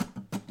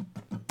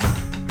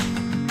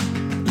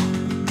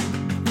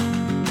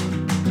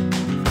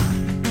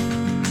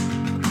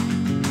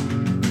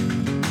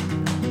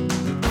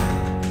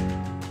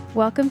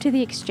Welcome to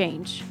The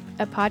Exchange,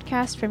 a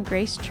podcast from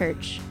Grace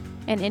Church,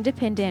 an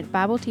independent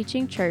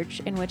Bible-teaching church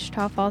in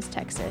Wichita Falls,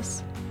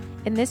 Texas.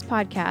 In this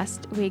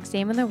podcast, we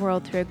examine the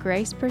world through a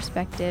grace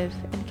perspective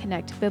and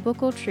connect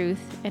biblical truth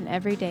in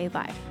everyday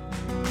life.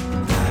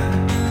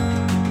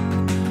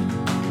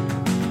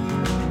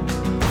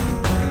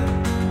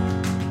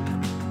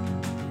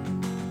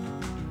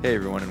 Hey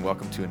everyone, and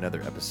welcome to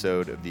another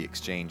episode of the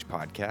Exchange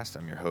Podcast.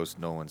 I'm your host,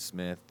 Nolan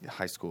Smith, the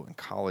high school and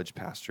college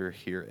pastor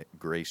here at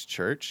Grace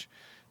Church.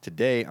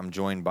 Today, I'm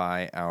joined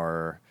by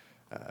our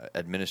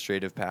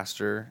administrative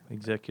pastor.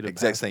 Executive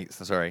pastor.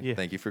 pastor. Yeah.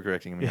 Thank you for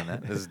correcting me on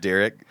that. This is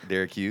Derek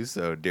Hughes.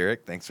 So,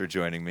 Derek, thanks for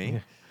joining me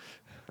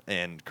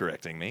and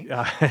correcting me.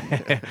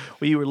 Well,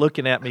 you were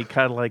looking at me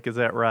kind of like, is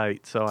that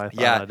right? So I thought.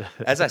 Yeah,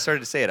 as I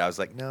started to say it, I was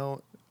like,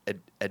 no,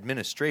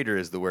 administrator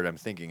is the word I'm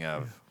thinking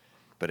of,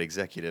 but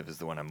executive is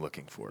the one I'm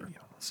looking for. Yeah.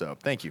 So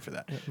thank you for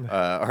that.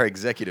 Our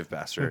executive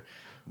pastor,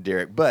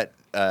 Derek. But,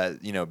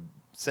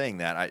 saying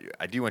that,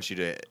 I do want you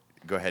to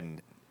go ahead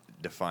and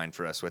define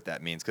for us what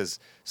that means, because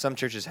some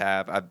churches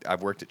have.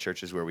 I've worked at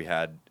churches where we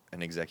had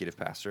an executive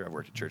pastor. I've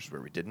worked at churches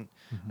where we didn't.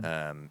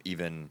 Mm-hmm.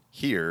 Even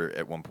here,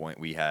 at one point,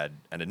 we had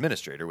an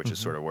administrator, which is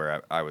sort of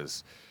where I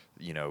was,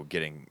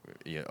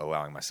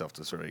 allowing myself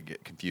to sort of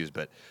get confused.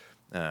 But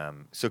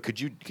so could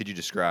you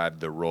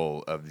describe the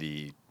role of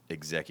the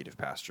executive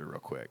pastor real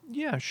quick?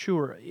 Yeah,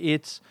 sure.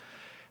 It's,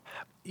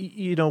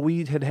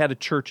 we had a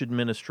church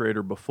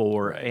administrator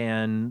before, right.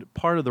 And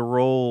part of the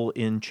role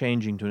in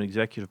changing to an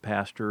executive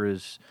pastor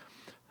is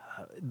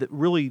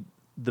really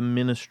the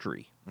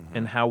ministry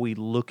and how we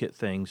look at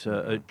things.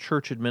 A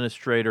church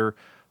administrator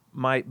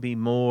might be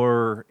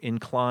more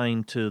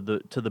inclined to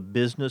the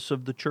business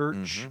of the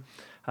church.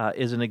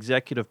 As an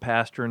executive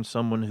pastor and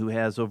someone who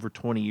has over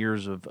 20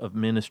 years of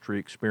ministry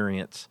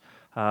experience,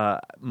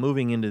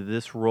 moving into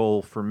this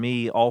role for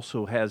me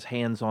also has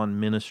hands-on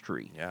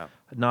ministry. Yeah.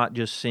 Not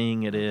just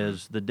seeing it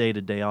as the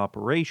day-to-day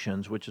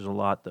operations, which is a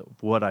lot of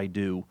what I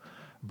do,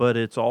 but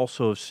it's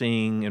also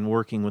seeing and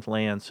working with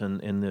Lance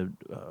and the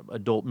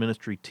adult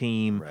ministry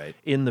team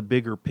in the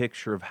bigger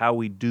picture of how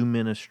we do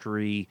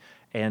ministry,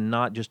 and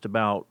not just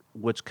about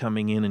what's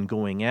coming in and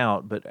going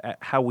out, but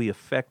how we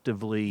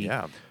effectively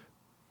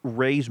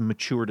raise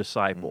mature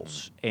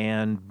disciples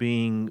and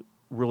being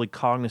really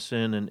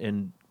cognizant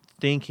and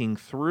thinking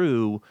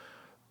through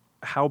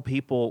how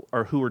people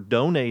who are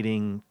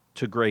donating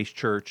to Grace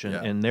Church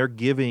and they're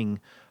giving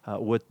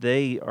what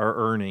they are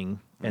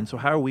earning. And so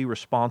how are we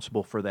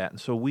responsible for that? And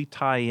so we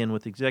tie in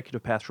with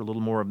executive pastor a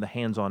little more of the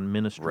hands-on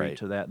ministry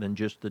to that than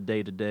just the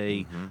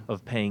day-to-day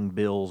of paying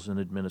bills and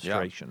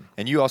administration. Yeah.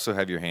 And you also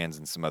have your hands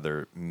in some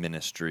other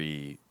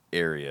ministry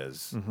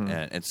areas,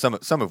 and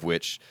some of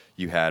which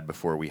you had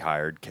before we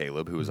hired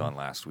Caleb, who was on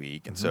last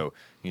week. And so can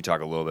you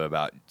talk a little bit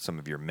about some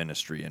of your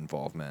ministry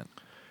involvement?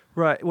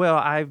 Right.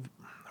 Well,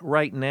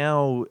 right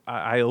now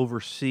I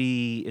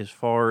oversee as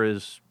far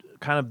as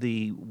kind of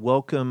the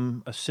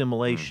welcome,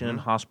 assimilation,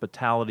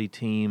 hospitality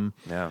team,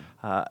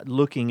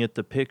 looking at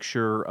the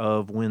picture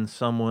of when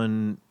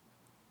someone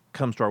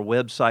comes to our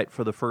website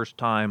for the first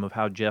time, of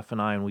how Jeff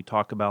and we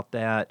talk about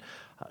that.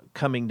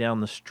 Coming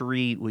down the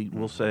street,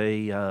 we'll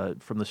say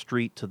from the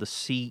street to the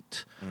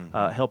seat,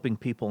 helping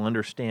people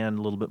understand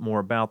a little bit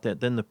more about that.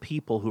 Then the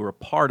people who are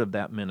part of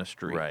that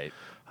ministry. Right.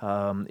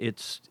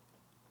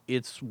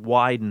 It's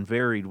wide and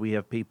varied. We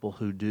have people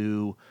who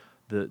do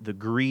the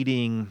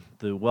greeting,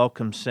 the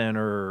welcome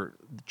center,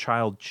 the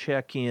child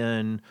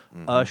check-in,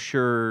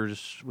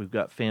 ushers. We've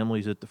got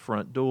families at the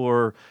front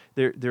door.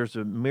 There's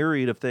a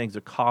myriad of things.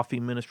 The coffee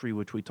ministry,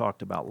 which we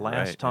talked about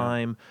last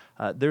time.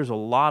 There's a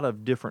lot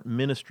of different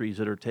ministries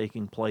that are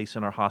taking place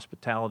in our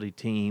hospitality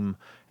team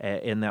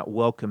and that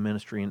welcome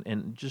ministry,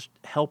 and just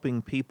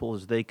helping people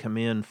as they come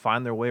in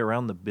find their way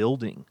around the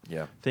building,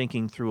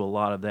 thinking through a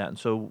lot of that. And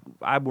so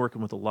I'm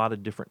working with a lot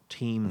of different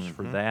teams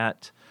for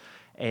that.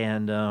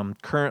 And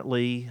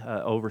currently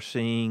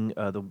overseeing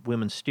the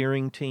women's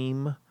steering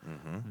team.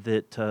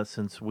 That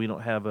since we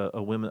don't have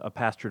a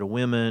pastor to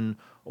women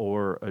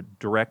or a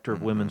director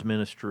of women's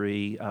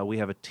ministry, we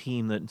have a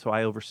team so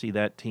I oversee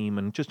that team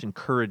and just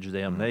encourage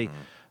them.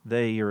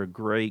 They are a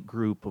great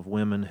group of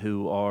women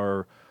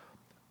who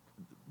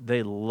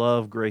they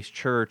love Grace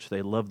Church.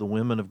 They love the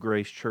women of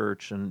Grace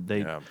Church, and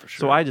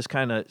So I just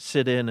kind of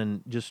sit in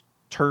and just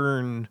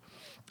turn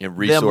them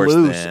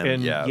loose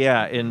and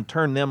and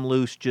turn them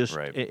loose.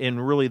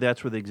 And really,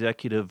 that's where the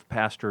executive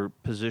pastor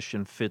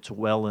position fits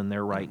well in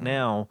there right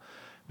now,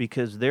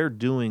 because they're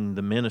doing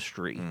the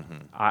ministry.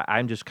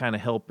 I'm just kind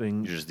of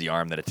helping. You're just the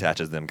arm that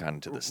attaches them kind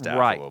of to the staff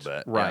a little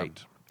bit,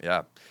 right?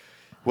 Yeah.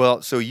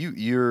 Well, so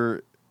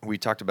we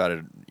talked about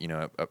it,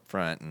 up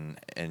front,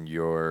 and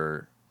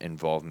your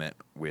involvement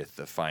with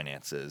the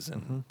finances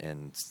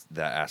and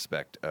that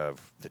aspect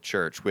of the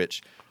church,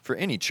 which for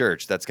any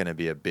church that's going to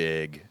be a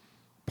big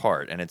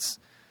part, and it's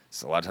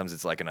a lot of times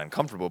it's like an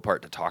uncomfortable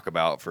part to talk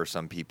about for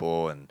some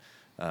people, and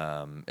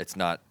it's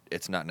not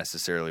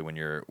necessarily when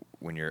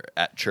you're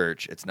at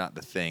church, it's not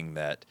the thing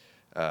that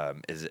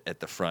is at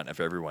the front of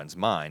everyone's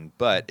mind,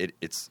 but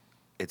it's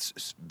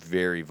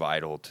very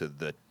vital to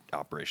the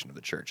operation of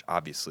the church,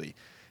 obviously.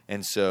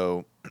 And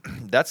so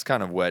that's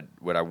kind of what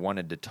I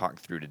wanted to talk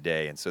through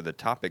today. And so the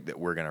topic that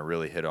we're going to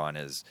really hit on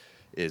is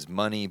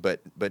money,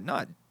 but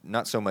not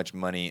so much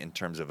money in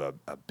terms of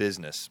a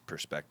business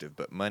perspective,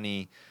 but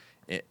money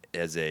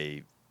as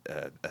a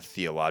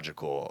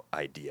theological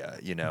idea,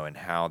 and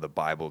how the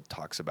Bible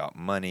talks about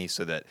money,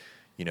 so that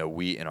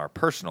we in our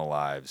personal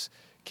lives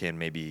can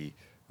maybe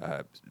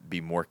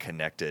be more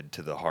connected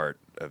to the heart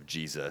of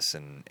Jesus,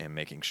 and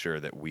making sure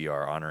that we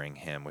are honoring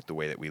Him with the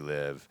way that we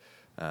live,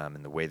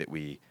 and the way that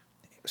we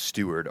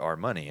steward our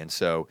money. And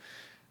so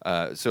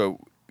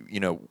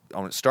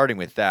starting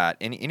with that,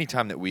 any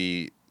time that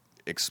we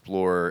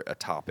explore a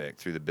topic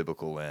through the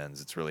biblical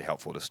lens, it's really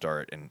helpful to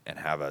start and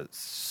have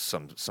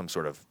some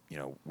sort of,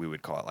 we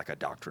would call it like a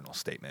doctrinal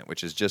statement,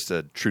 which is just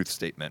a truth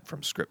statement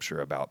from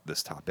Scripture about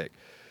this topic.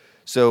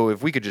 So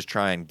if we could just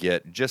try and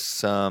get just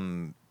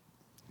some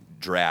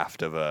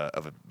draft of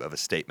a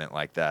statement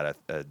like that,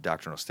 a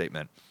doctrinal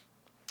statement.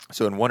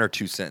 So in one or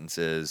two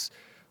sentences,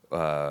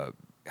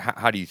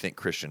 how do you think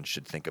Christians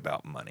should think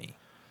about money?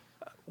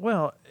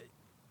 Well,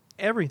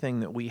 everything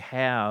that we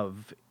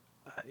have,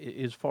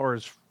 as far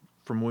as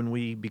from when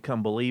we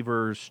become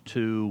believers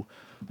to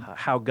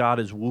how God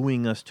is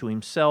wooing us to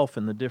Himself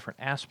and the different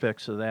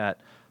aspects of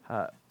that,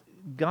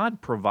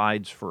 God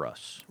provides for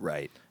us.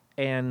 Right.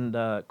 And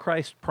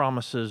Christ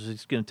promises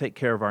He's going to take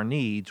care of our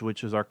needs,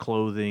 which is our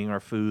clothing, our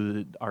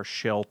food, our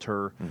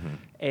shelter. Mm-hmm.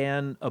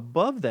 And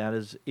above that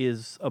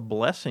is a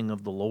blessing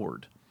of the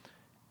Lord.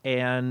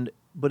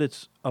 But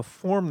it's a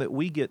form that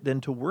we get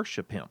then to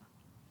worship Him.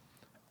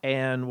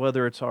 And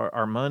whether it's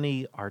our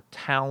money, our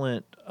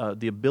talent,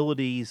 the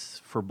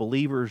abilities for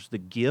believers, the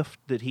gift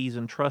that He's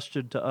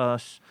entrusted to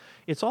us,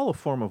 it's all a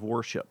form of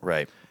worship.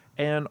 Right.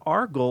 And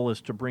our goal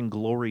is to bring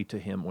glory to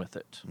Him with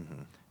it.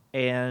 Mm-hmm.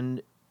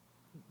 And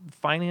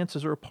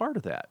finances are a part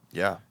of that.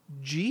 Yeah.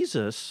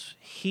 Jesus,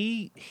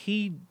 he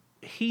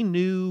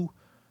knew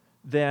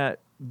that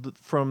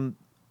from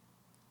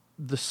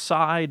the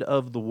side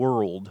of the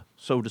world,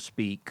 so to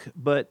speak,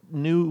 but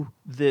knew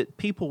that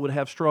people would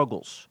have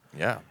struggles.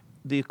 Yeah.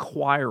 The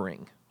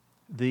acquiring,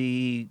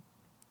 the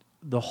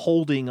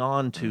holding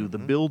on to, the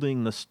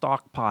building the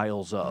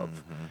stockpiles of.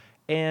 Mm-hmm.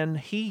 And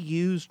he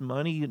used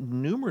money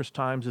numerous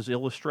times as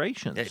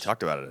illustrations. Yeah, he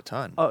talked about it a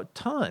ton. A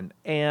ton.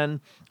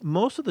 And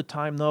most of the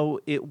time, though,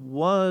 it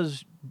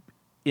was,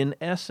 in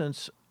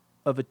essence,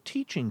 of a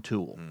teaching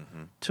tool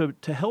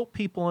to help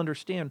people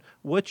understand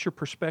what's your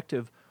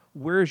perspective,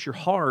 where's your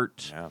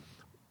heart,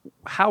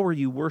 how are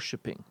you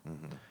worshiping?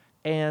 Mm-hmm.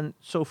 And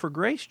so for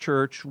Grace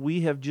Church,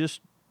 we have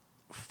just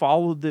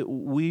followed that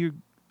we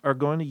are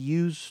going to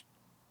use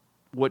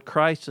what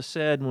Christ has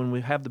said when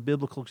we have the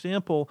biblical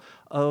example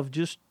of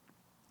just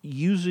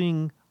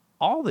using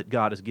all that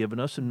God has given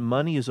us, and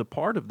money is a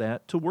part of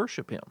that, to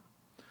worship Him.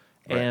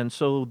 Right. And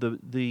so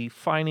the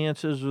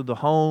finances or the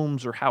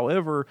homes or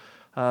however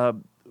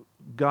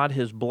God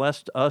has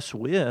blessed us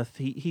with,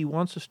 He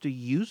wants us to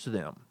use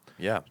them.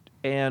 Yeah.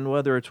 And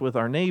whether it's with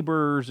our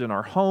neighbors in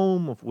our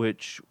home, of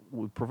which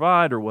we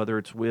provide, or whether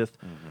it's with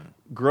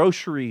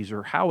groceries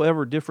or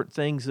however different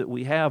things that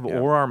we have,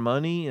 or our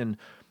money and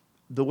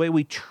the way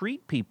we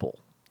treat people.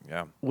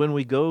 Yeah. When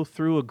we go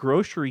through a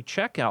grocery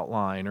checkout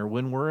line, or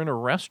when we're in a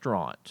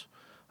restaurant,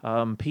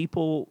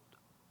 people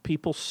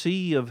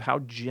see of how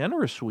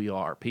generous we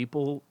are.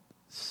 People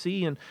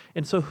see, and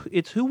so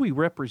it's who we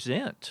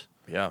represent.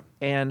 Yeah.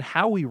 And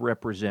how we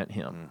represent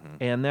Him. Mm-hmm.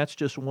 And that's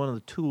just one of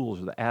the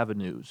tools or the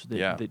avenues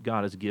that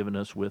God has given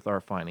us with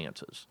our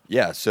finances.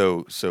 Yeah,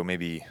 so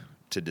maybe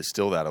to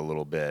distill that a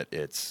little bit,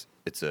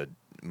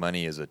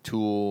 money is a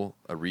tool,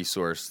 a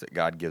resource that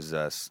God gives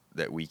us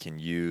that we can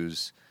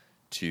use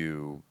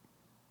to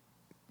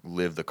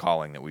live the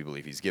calling that we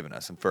believe He's given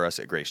us. And for us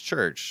at Grace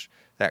Church,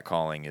 that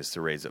calling is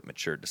to raise up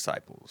mature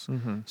disciples.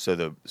 Mm-hmm. So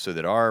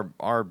that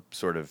our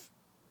sort of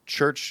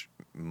church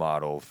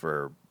model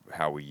for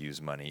how we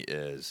use money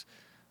is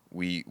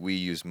we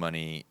use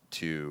money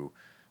to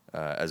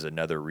as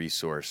another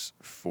resource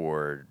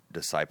for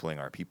discipling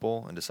our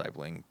people and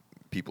discipling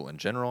people in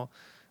general.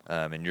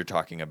 And you're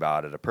talking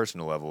about at a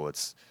personal level,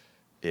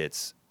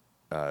 it's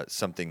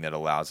something that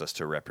allows us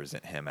to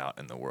represent Him out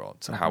in the world.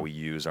 So how we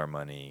use our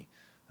money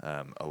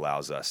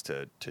allows us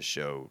to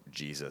show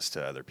Jesus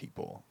to other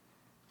people.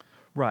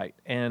 Right.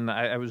 And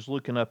I was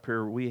looking up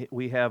here,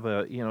 we have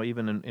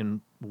even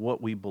in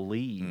what we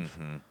believe,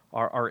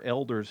 our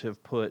elders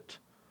have put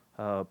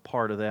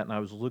part of that, and I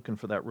was looking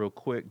for that real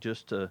quick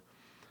just to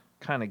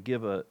kind of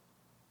give a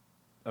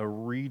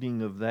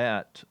reading of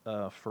that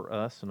for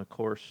us. And of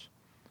course,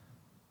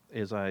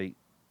 as I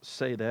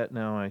say that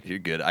now, you're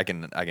good. I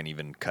can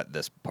even cut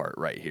this part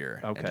right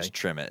here and just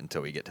trim it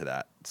until we get to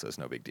that, so it's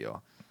no big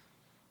deal.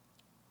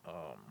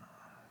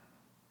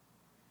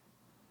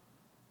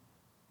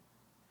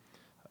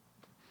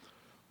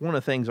 One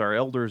of the things our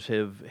elders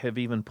have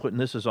even put, and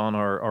this is on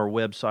our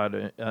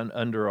website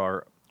under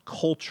our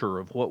culture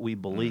of what we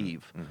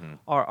believe,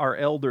 our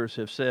elders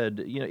have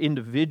said,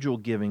 individual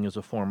giving is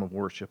a form of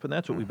worship, and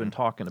that's what we've been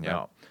talking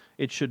about.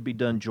 It should be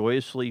done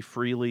joyously,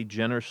 freely,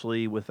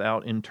 generously,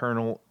 without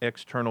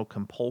external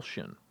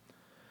compulsion.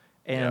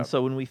 And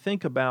so when we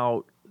think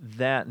about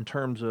that in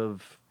terms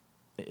of,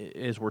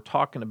 as we're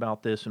talking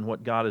about this and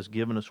what God has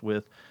given us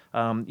with,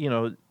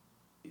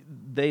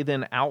 they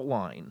then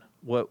outline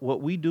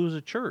what we do as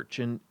a church.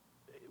 And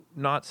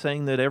not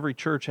saying that every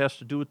church has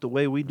to do it the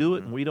way we do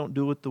it, and we don't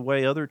do it the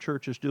way other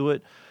churches do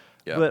it.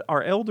 Yeah. But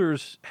our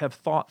elders have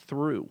thought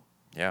through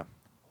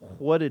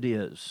what it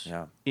is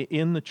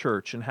in the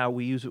church and how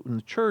we use it in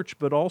the church,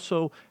 but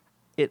also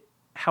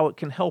how it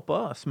can help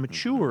us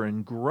mature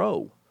and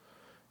grow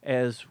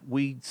as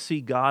we see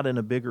God in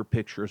a bigger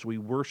picture, as we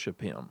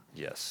worship Him.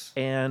 Yes.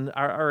 And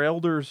our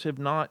elders have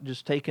not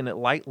just taken it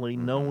lightly,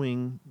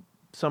 knowing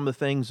some of the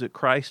things that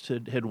Christ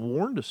had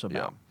warned us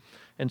about.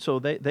 And so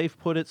they've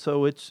put it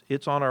so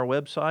it's on our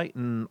website,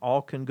 and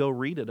all can go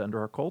read it under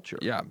our culture.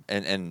 Yeah,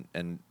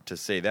 and to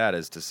say that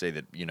is to say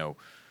that,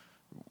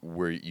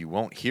 where you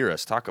won't hear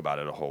us talk about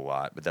it a whole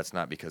lot, but that's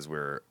not because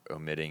we're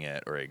omitting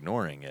it or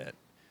ignoring it.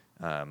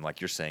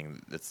 Like you're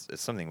saying, it's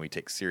something we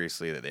take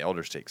seriously, that the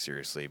elders take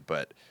seriously.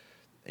 But,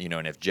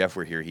 and if Jeff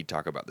were here, he'd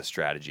talk about the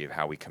strategy of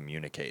how we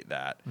communicate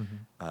that,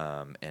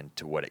 and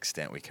to what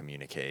extent we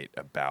communicate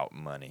about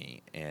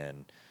money.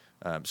 And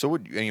so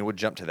we'll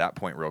jump to that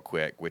point real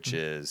quick, which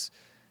is,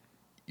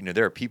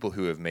 there are people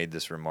who have made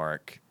this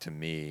remark to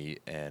me,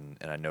 and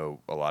I know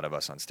a lot of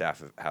us on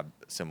staff have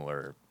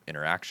similar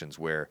interactions,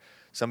 where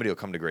somebody will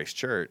come to Grace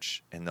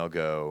Church and they'll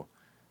go,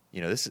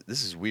 this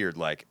is weird.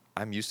 Like,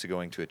 I'm used to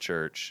going to a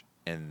church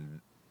and,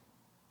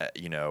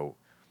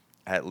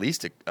 at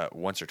least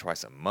once or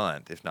twice a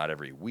month, if not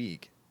every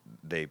week,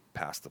 they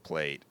pass the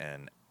plate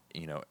and,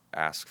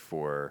 ask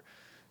for,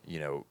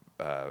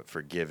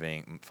 for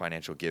giving,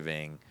 financial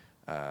giving.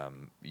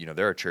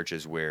 There are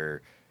churches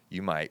where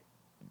you might,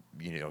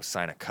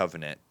 sign a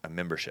covenant, a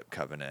membership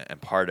covenant, and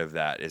part of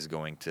that is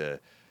going to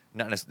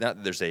not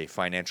that there's a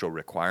financial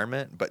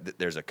requirement, but that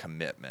there's a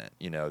commitment,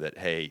 that,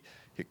 hey,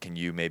 can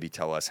you maybe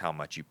tell us how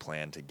much you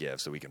plan to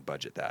give so we can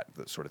budget that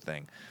sort of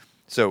thing.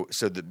 So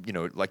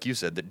like you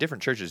said, that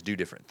different churches do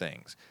different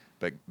things,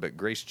 but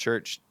Grace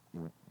Church,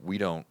 we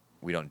don't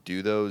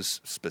do those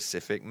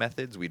specific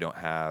methods. We don't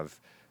have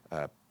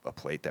a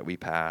plate that we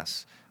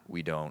pass.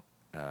 We don't.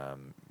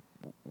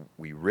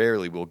 We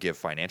rarely will give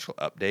financial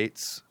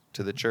updates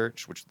to the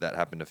church, which that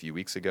happened a few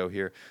weeks ago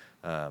here.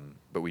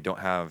 But we don't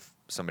have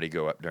somebody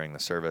go up during the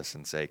service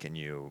and say, can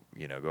you,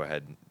 go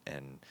ahead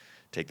and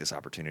take this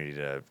opportunity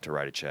to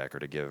write a check or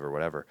to give or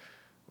whatever.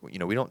 We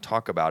don't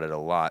talk about it a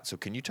lot. So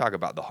can you talk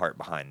about the heart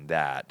behind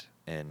that?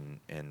 And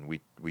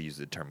we use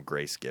the term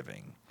grace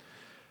giving.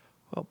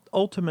 Well,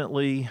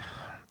 ultimately,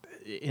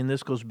 and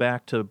this goes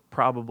back to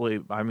probably,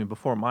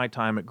 before my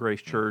time at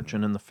Grace Church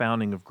and in the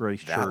founding of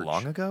Grace Church. That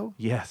long ago?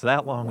 Yes,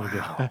 that long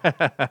ago.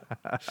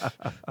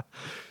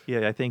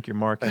 Yeah, I think you're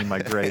marking my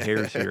gray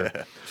hairs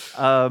here.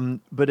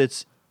 But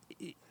as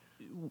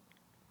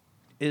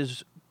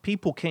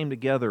people came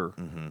together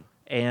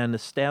and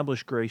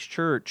established Grace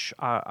Church,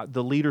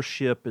 the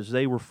leadership, as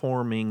they were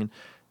forming,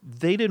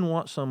 they didn't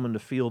want someone to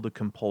feel the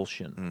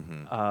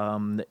compulsion.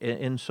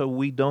 And so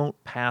we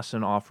don't pass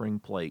an offering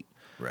plate.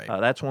 Right.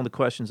 That's one of the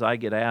questions I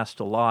get asked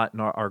a lot,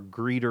 and our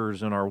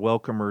greeters and our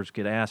welcomers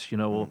get asked,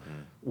 well,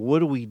 what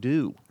do we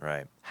do?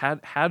 Right.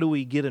 How do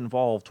we get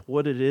involved,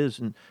 what it is?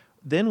 And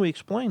then we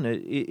explain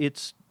that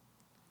it's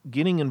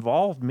getting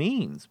involved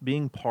means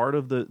being part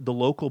of the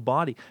local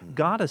body.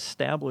 God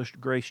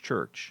established Grace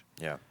Church.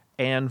 Yeah.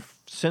 And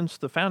since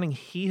the founding,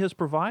 He has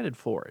provided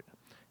for it.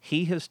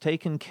 He has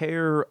taken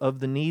care of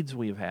the needs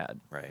we've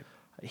had. Right.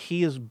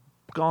 He has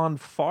gone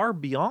far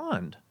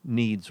beyond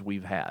needs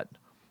we've had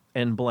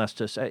and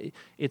blessed us.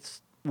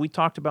 We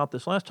talked about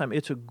this last time.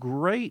 It's a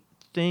great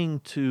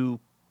thing to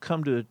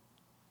come to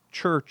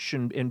church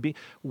and be.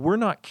 We're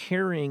not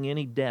carrying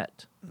any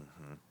debt.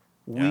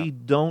 We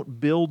don't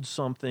build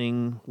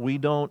something. We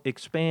don't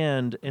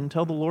expand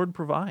until the Lord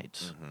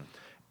provides.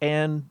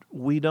 And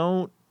we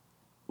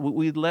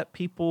let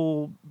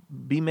people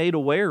be made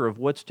aware of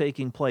what's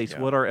taking place,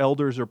 what our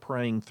elders are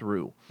praying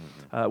through.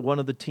 One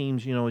of the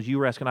teams, as you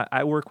were asking,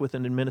 I work with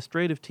an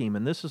administrative team,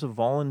 and this is a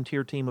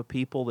volunteer team of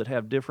people that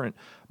have different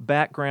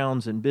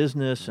backgrounds in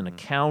business and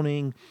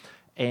accounting.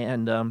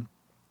 And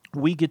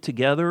we get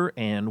together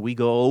and we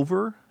go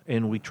over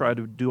and we try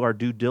to do our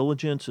due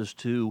diligence as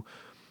to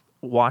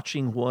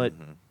watching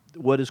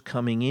what is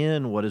coming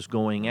in, what is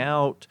going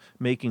out,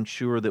 making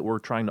sure that we're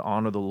trying to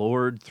honor the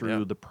Lord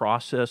through the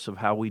process of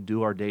how we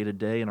do our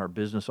day-to-day and our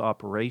business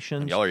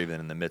operations. And y'all are even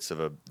in the midst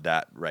of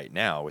that right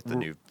now with the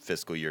new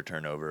fiscal year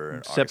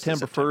turnover.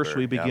 September 1st,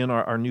 we begin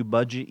our new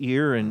budget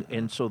year,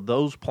 and so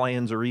those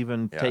plans are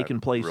even taking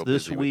place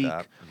this week.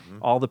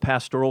 All the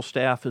pastoral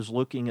staff is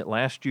looking at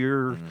last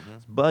year's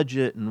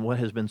budget and what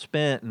has been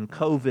spent and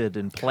COVID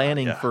and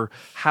planning for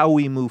how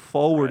we move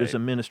forward as a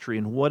ministry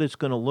and what it's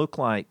going to look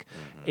like.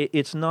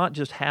 It's not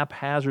just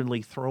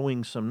haphazardly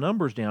throwing some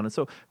numbers down. And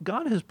so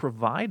God has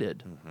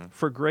provided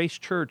for Grace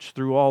Church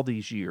through all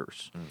these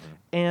years.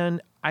 And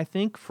I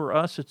think for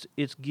us,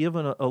 it's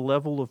given a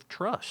level of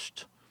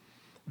trust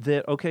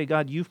that, okay,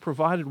 God, you've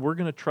provided. We're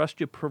going to trust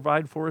you to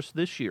provide for us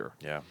this year.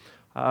 Yeah.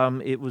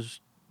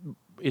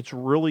 It's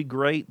really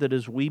great that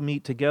as we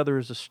meet together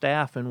as a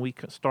staff and we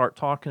start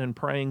talking and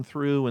praying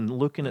through and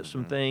looking at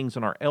some things,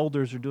 and our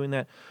elders are doing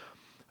that,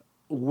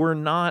 we're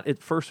not at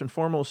first and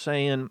foremost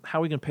saying, how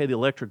are we going to pay the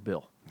electric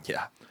bill?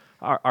 Yeah.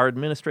 Our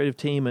administrative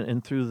team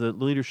and through the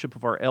leadership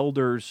of our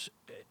elders,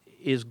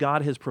 is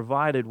God has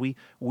provided.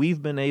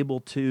 We've been able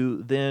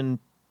to then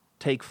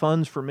take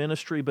funds for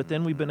ministry, but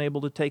then we've been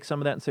able to take some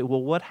of that and say,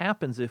 well, what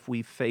happens if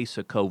we face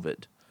a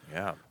COVID?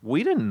 Yeah.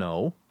 We didn't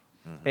know.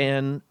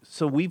 And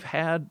so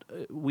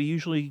we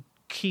usually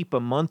keep a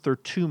month or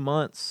 2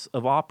 months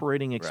of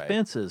operating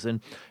expenses.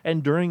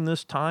 And during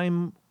this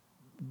time,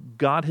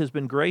 God has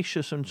been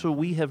gracious. And so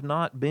we have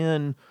not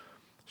been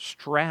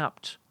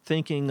strapped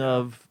thinking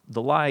of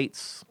the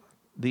lights,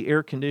 the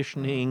air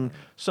conditioning,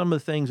 some of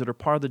the things that are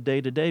part of the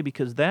day-to-day,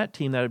 because that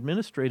team, that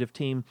administrative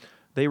team,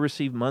 they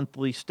receive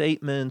monthly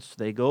statements,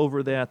 they go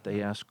over that,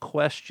 they ask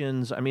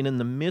questions. I mean, in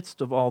the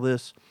midst of all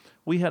this,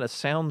 we had a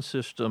sound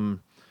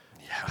system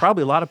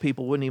probably a lot of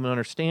people wouldn't even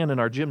understand in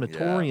our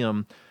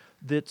gymnatorium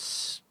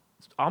that's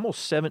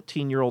almost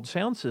 17-year-old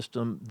sound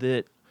system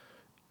that...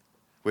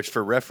 Which,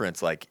 for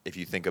reference, like, if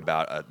you think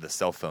about the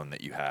cell phone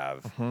that you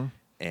have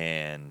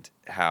and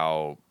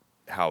how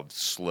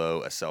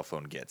slow a cell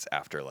phone gets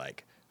after,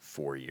 like,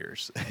 4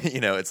 years.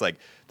 It's like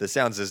the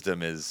sound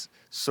system is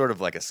sort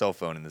of like a cell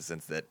phone in the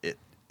sense that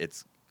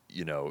its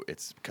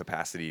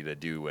capacity to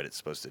do what it's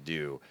supposed to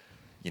do,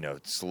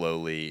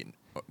 slowly,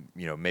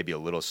 maybe a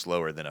little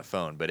slower than a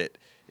phone, but it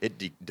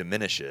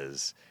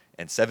diminishes.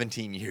 And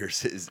 17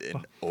 years is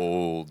an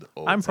old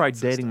I'm probably sound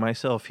system. dating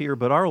myself here,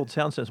 but our old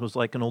sound system was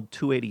like an old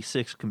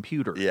 286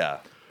 computer. Yeah.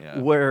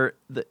 Where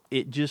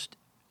it just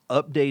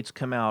updates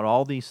come out,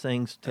 all these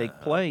things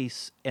take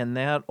place, and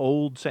that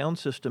old sound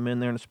system in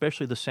there, and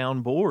especially the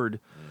sound board,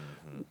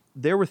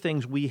 there were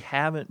things we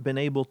haven't been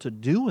able to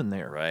do in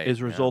there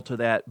as a result of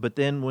that. But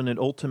then when it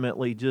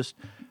ultimately just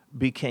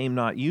became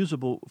not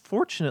usable,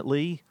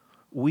 fortunately,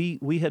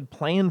 we had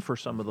planned for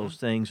some of those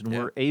things, and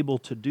we're able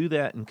to do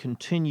that and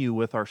continue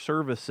with our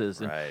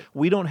services. And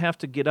we don't have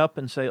to get up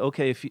and say,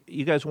 okay, if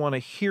you guys want to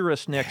hear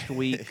us next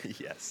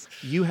week,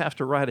 you have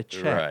to write a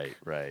check.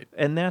 Right.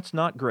 And that's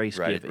not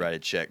grace-giving. Write a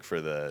check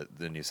for the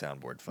new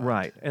soundboard fund.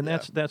 Right, and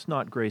that's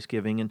not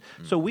grace-giving. And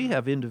so we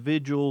have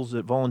individuals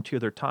that volunteer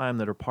their time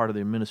that are part of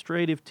the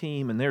administrative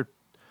team, and they're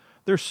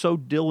so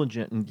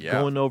diligent in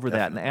going over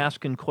that and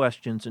asking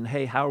questions and,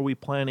 hey, how are we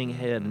planning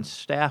ahead and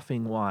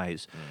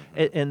staffing-wise?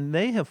 And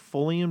they have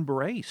fully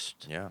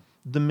embraced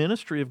the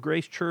ministry of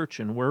Grace Church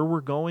and where we're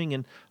going,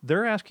 and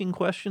they're asking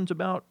questions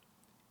about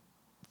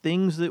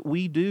things that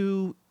we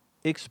do,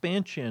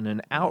 expansion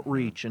and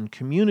outreach and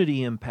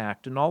community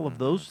impact and all of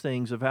those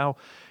things of how,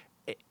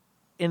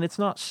 and it's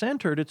not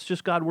centered, it's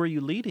just, God, where are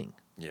you leading?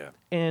 Yeah.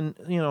 And,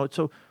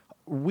 so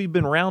we've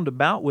been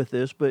roundabout with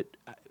this, but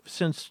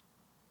since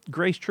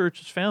Grace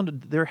Church is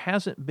founded, there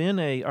hasn't been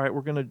all right,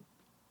 we're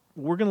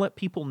gonna let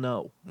people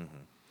know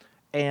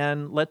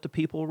and let the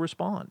people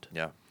respond.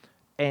 Yeah.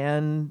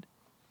 And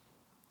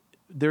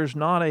there's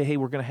not hey,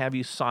 we're gonna have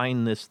you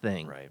sign this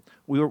thing. Right.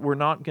 We're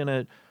not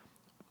gonna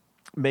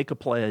make a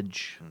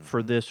pledge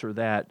for this or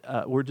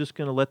that. We're just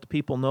gonna let the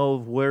people know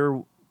of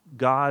where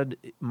God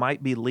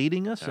might be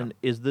leading us, and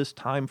is this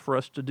time for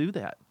us to do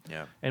that?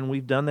 Yeah. And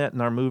we've done that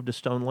in our move to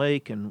Stone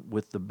Lake and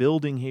with the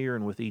building here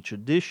and with each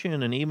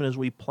addition, and even as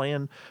we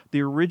plan,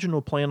 the original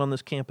plan on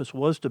this campus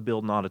was to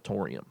build an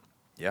auditorium.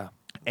 Yeah.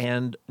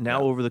 And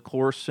now over the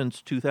course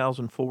since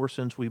 2004,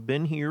 since we've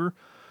been here,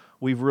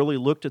 we've really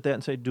looked at that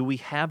and said, do we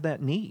have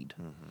that need?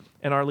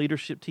 And our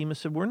leadership team has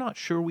said, we're not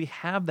sure we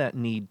have that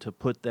need to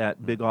put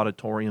that big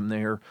auditorium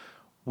there.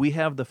 We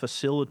have the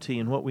facility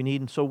and what we need,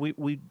 and so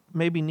we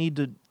maybe need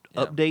to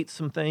update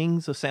some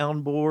things, a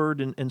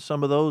soundboard and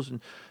some of those,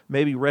 and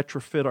maybe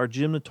retrofit our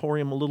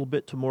gymnatorium a little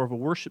bit to more of a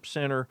worship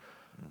center.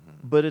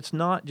 But it's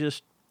not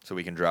just... So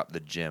we can drop the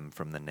gym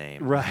from the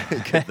name. Right.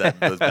 Because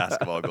those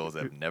basketball goals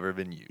have never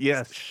been used.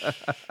 Yes.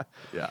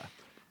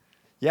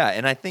 Yeah,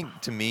 and I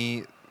think to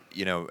me,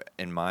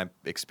 in my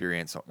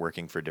experience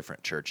working for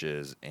different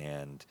churches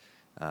and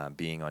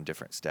being on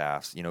different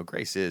staffs,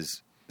 Grace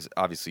is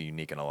obviously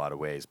unique in a lot of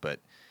ways, but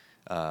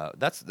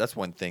that's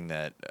one thing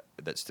that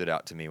stood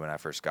out to me when I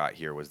first got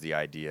here was the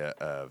idea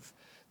of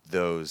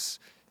those,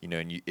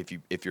 and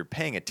if you're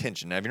paying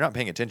attention. Now, if you're not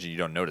paying attention, you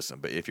don't notice them.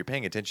 But if you're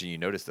paying attention, you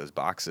notice those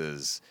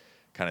boxes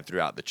kind of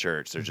throughout the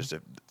church. There's just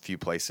a few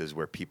places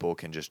where people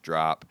can just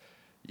drop,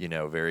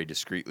 very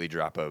discreetly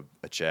drop a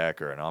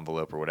check or an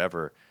envelope or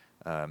whatever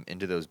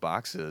into those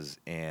boxes.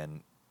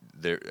 And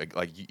there,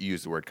 like you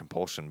used the word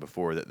compulsion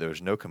before, that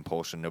there's no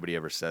compulsion. Nobody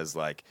ever says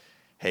like,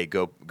 hey,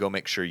 go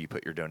make sure you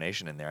put your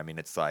donation in there. I mean,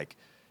 it's like,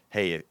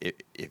 hey,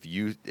 if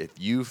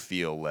you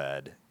feel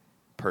led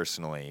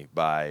personally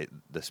by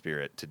the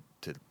Spirit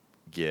to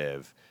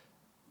give,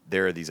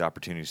 there are these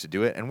opportunities to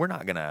do it, and we're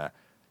not gonna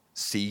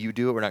see you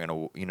do it. We're not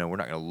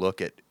gonna look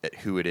at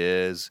who it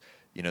is.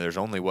 There's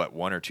only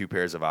one or two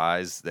pairs of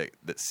eyes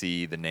that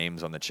see the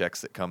names on the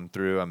checks that come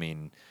through. I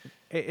mean,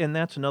 And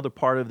that's another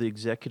part of the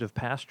executive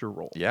pastor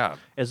role. Yeah.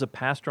 As a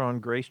pastor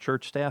on Grace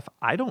Church staff,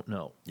 I don't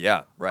know.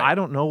 Yeah, right. I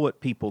don't know what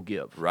people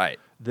give. Right.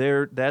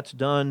 That's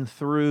done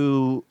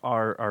through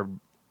our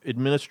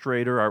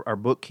administrator, our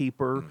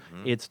bookkeeper.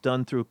 Mm-hmm. It's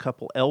done through a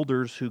couple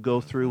elders who go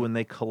through and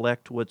they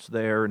collect what's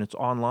there, and it's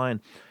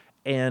online.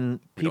 And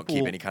We people don't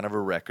keep any kind of a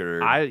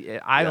record.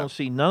 I don't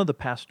see none of the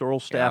pastoral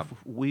staff.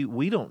 Yeah.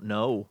 We don't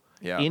know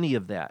any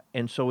of that,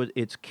 and so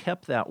it's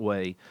kept that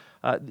way.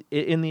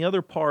 In the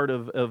other part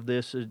of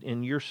this,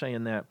 and you're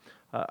saying that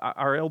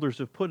our elders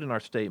have put in our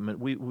statement,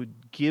 we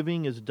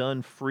giving is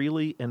done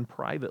freely and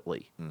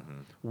privately.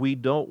 Mm-hmm. We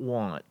don't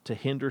want to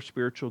hinder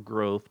spiritual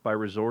growth by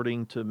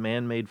resorting to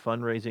man-made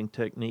fundraising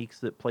techniques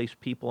that place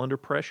people under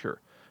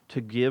pressure to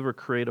give or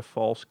create a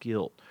false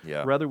guilt.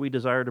 Yeah. Rather, we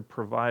desire to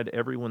provide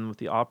everyone with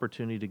the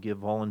opportunity to give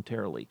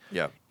voluntarily.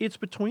 Yeah. It's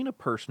between a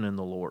person and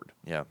the Lord.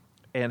 Yeah.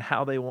 And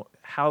how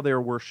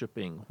they're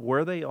worshiping,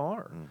 where they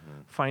are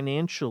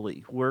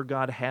financially, where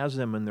God has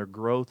them in their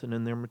growth and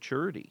in their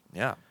maturity.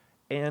 Yeah.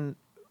 And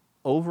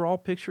overall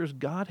picture is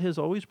God has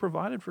always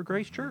provided for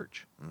Grace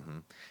Church. Mm-hmm.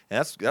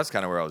 And that's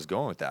kind of where I was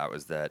going with that,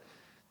 was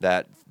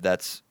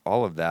that's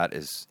all of that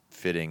is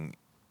fitting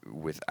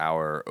with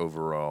our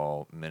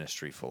overall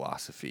ministry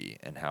philosophy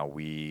and how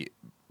we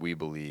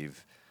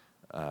believe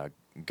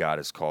God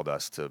has called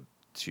us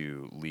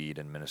to lead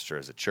and minister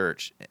as a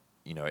church.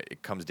 You know,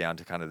 it comes down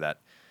to kind of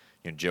that.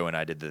 You know, Joe and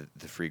I did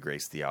the Free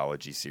Grace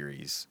Theology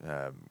series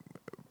a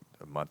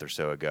month or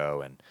so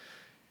ago,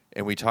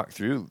 and we talked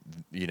through.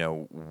 You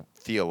know,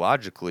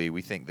 theologically,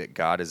 we think that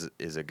God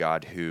is a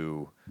God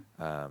who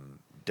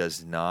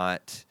does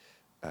not.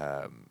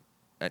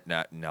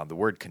 Now, the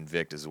word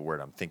convict is the word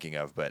I'm thinking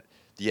of, but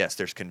yes,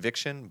 there's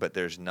conviction, but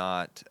there's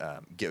not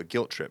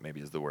guilt trip.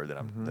 Maybe is the word that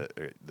I'm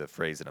the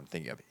phrase that I'm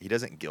thinking of. He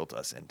doesn't guilt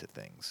us into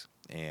things,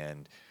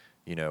 and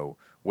you know,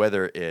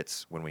 whether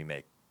it's when we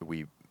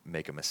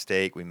make a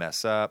mistake, we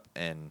mess up,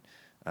 and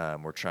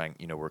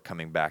we're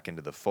coming back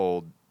into the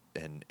fold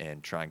and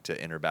trying to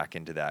enter back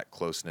into that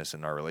closeness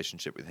in our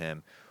relationship with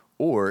Him,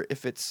 or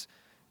if it's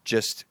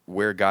just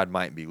where God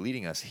might be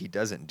leading us, He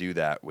doesn't do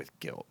that with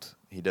guilt.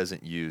 He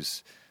doesn't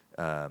use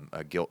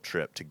a guilt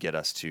trip to get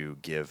us to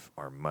give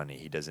our money.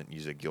 He doesn't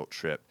use a guilt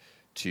trip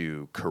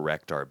to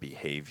correct our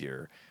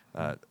behavior.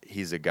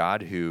 He's a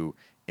God who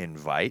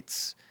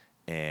invites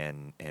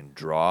and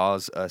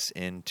draws us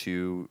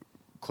into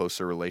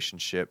closer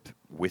relationship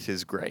with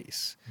His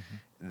grace.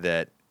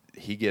 That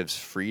He gives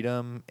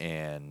freedom,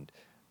 and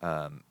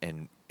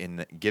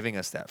in giving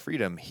us that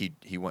freedom,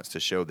 He wants to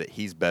show that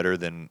He's better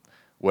than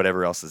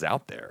whatever else is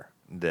out there.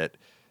 That,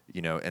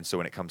 you know, and so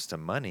when it comes to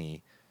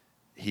money,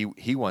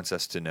 He wants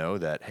us to know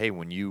that, hey,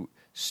 when you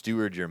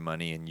steward your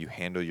money and you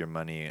handle your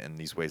money in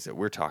these ways that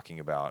we're talking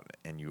about,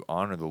 and you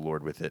honor the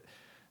Lord with it,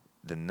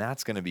 then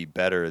that's going to be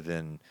better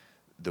than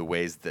the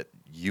ways that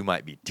you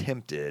might be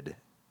tempted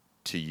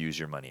to use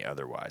your money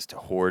otherwise, to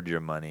hoard your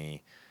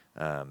money,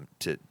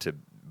 to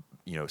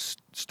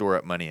store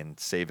up money and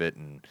save it,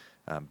 and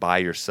buy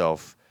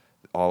yourself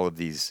all of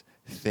these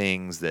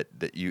things that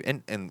you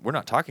and we're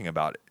not talking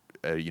about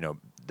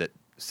that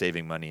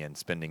saving money and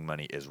spending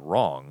money is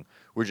wrong.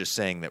 We're just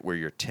saying that where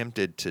you're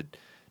tempted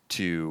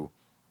to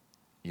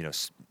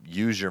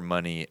use your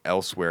money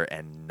elsewhere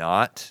and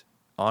not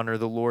honor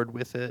the Lord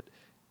with it,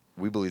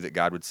 we believe that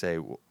God would say,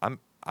 well,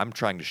 I'm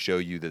trying to show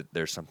you that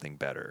there's something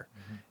better.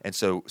 And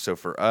so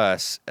for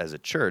us as a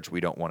church,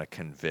 we don't want to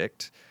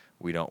convict.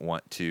 We don't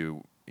want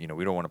to, we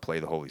don't want to play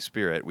the Holy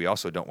Spirit. We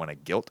also don't want to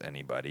guilt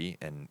anybody,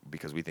 and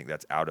because we think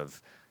that's out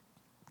of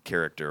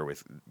character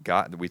with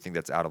God. We think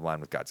that's out of line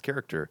with God's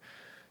character.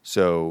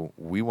 So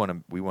we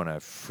want a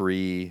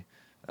free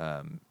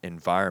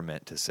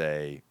environment to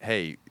say,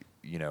 hey,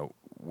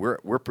 we're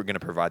going to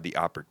provide the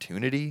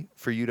opportunity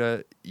for you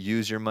to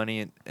use your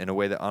money in a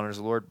way that honors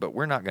the Lord, but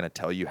we're not going to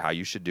tell you how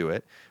you should do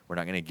it. We're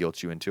not going to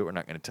guilt you into it. We're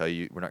not going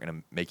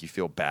to make you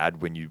feel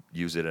bad when you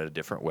use it in a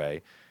different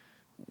way.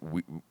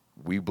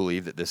 We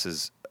believe that this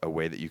is a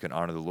way that you can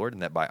honor the Lord,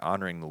 and that by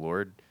honoring the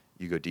Lord,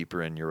 you go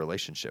deeper in your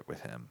relationship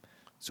with Him.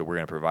 So we're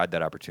going to provide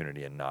that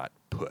opportunity and not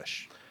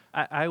push.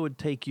 I would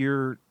take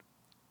your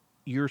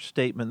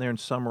statement there and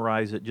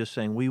summarize it just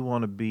saying we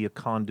want to be a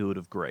conduit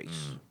of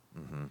grace.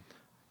 Mm-hmm.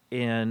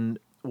 And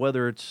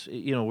whether it's,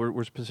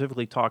 we're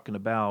specifically talking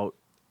about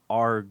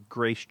our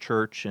Grace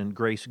Church and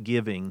grace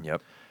giving.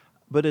 Yep.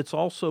 But it's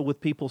also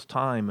with people's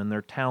time and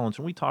their talents.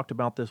 And we talked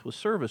about this with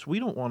service. We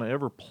don't want to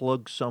ever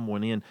plug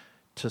someone in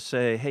to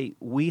say, hey,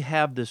 we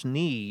have this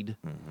need.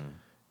 Mm-hmm.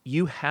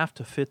 You have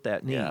to fit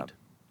that need. Yeah.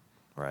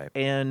 Right.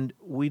 And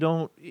we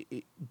don't,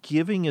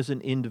 giving is an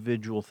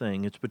individual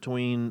thing. It's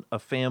between a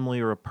family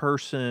or a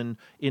person,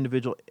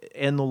 individual,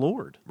 and the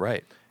Lord.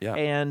 Right. Yeah.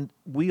 And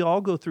we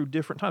all go through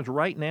different times.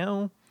 Right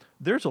now,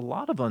 there's a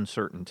lot of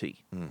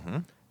uncertainty. Mm-hmm.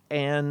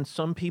 And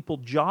some people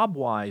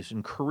job-wise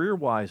and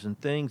career-wise and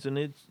things, and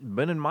it's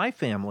been in my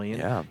family,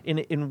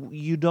 and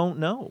you don't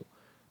know.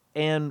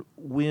 And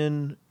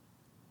when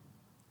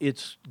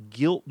it's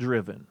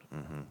guilt-driven,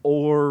 mm-hmm.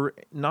 or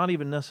not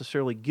even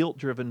necessarily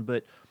guilt-driven,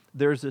 but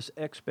there's this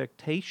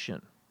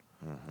expectation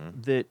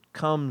that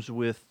comes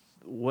with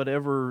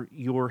whatever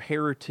your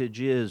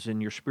heritage is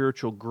and your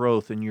spiritual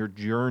growth and your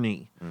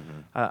journey.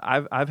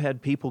 I've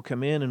had people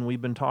come in and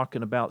we've been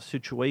talking about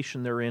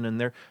situation they're in,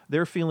 and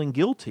they're feeling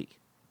guilty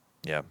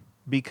Yeah.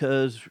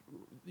 because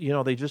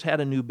they just had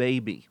a new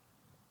baby.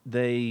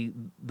 The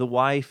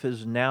wife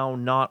is now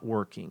not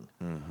working,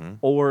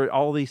 or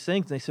all these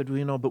things. They said,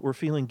 but we're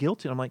feeling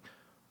guilty. And I'm like,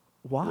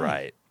 why?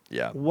 Right.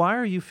 Yeah. Why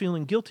are you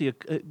feeling guilty?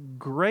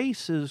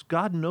 Grace is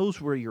God knows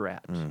where you're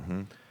at,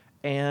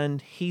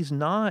 and He's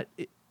not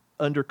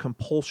under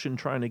compulsion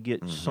trying to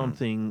get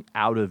something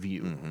out of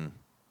you.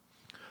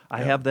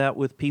 I have that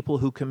with people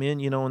who come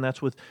in, and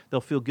that's with,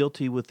 they'll feel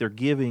guilty with their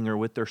giving or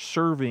with their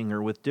serving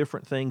or with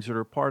different things that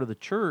are part of the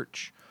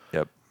church.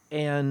 Yep.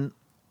 And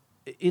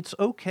it's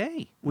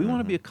okay. We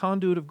want to be a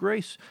conduit of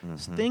grace.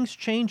 Things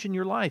change in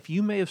your life.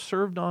 You may have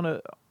served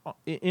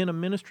in a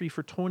ministry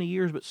for 20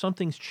 years, but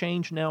something's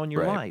changed now in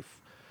your life.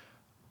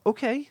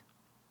 Okay.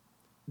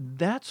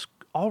 That's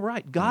all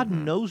right. God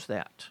knows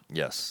that.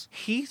 Yes.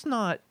 He's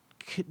not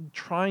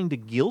trying to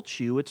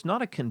guilt you. It's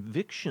not a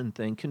conviction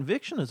thing.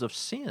 Conviction is of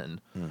sin,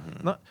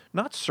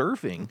 not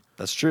serving.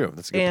 That's true.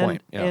 That's a good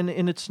point. Yeah.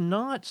 And it's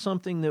not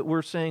something that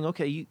we're saying,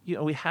 okay,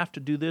 we have to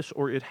do this,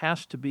 or it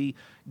has to be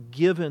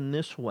given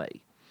this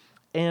way.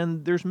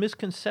 And there's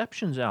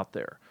misconceptions out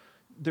there.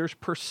 There's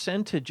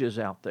percentages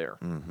out there.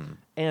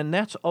 And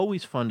that's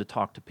always fun to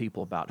talk to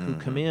people about who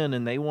come in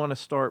and they want to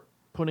start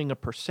putting a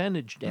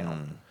percentage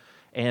down.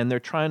 And they're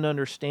trying to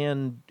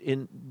understand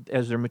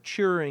as they're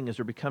maturing, as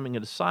they're becoming a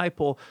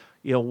disciple,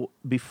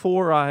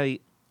 before I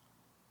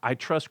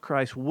trust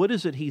Christ, what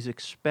is it He's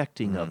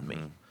expecting of me?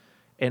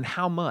 And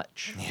how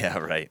much? Yeah,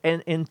 right.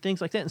 And things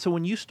like that. And so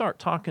when you start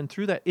talking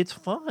through that, it's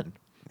fun.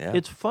 Yeah.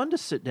 It's fun to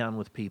sit down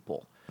with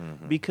people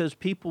because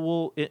people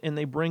will, and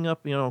they bring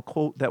up,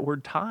 quote, that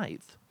word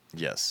tithe.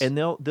 Yes. And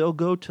they'll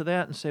go to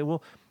that and say,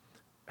 well,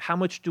 how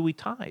much do we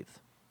tithe?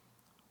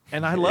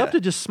 And I love to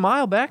just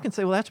smile back and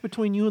say, well, that's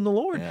between you and the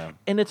Lord. Yeah.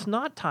 And it's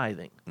not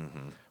tithing.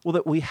 Well,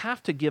 that we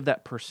have to give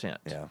that percent.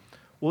 Yeah.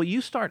 Well,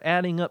 you start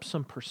adding up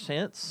some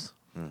percents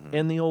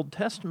in the Old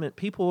Testament,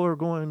 people are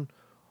going,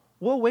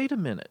 well, wait a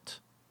minute.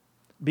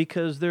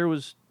 Because there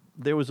was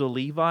a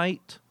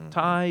Levite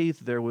tithe,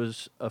 there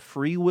was a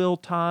free will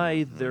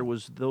tithe, there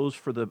was those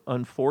for the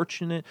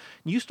unfortunate.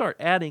 You start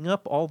adding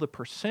up all the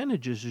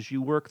percentages as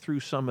you work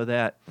through some of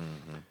that.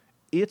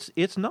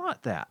 It's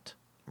not that.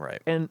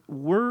 Right. And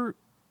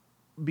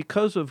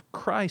because of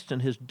Christ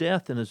and His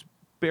death and His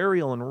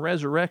burial and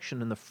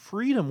resurrection and the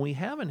freedom we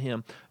have in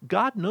Him,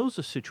 God knows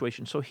the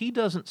situation. So He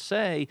doesn't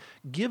say,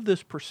 give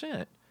this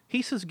percent.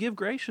 He says, give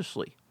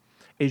graciously.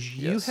 As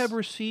you have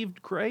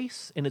received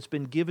grace and it's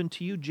been given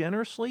to you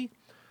generously,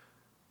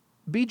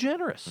 be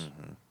generous.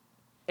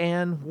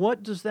 And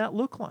what does that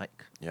look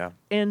like? Yeah.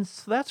 And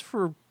so that's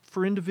for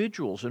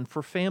individuals and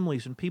for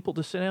families and people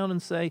to sit down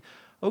and say,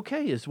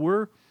 okay, as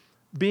we're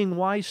being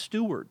wise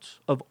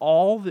stewards of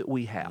all that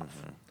we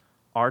have,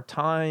 our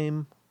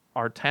time,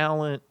 our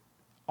talent,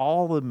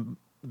 all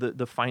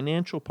the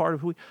financial part of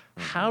who we,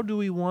 how do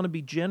we want to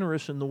be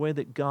generous in the way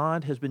that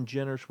God has been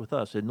generous with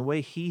us? In the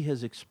way He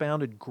has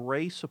expounded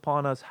grace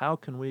upon us, how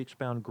can we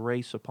expound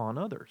grace upon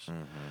others?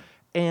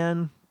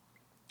 And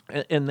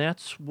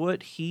that's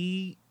what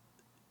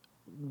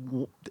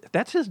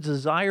that's His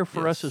desire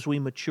for us as we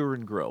mature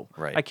and grow.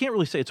 Right. I can't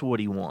really say it's what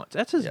He wants.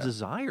 That's His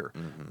desire.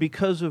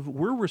 Because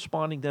we're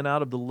responding then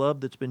out of the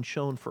love that's been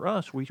shown for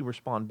us, we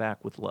respond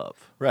back with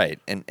love. Right.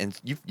 And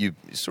you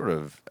sort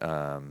of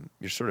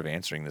you're sort of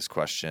answering this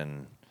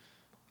question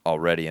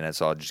already, and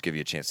so I'll just give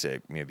you a chance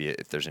to maybe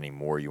if there's any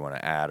more you want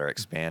to add or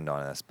expand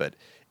on this. But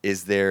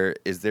is there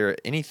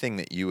anything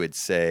that you would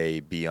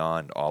say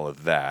beyond all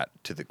of that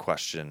to the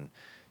question,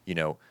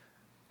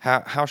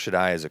 how should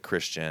I as a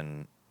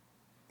Christian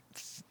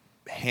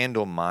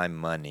handle my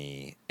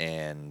money,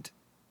 and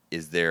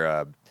is there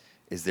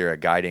a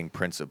guiding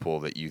principle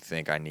that you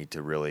think I need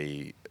to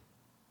really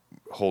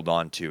hold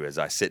on to as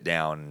I sit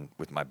down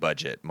with my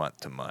budget month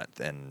to month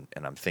and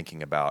I'm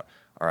thinking about,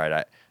 all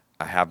right,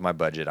 I have my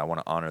budget, I want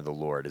to honor the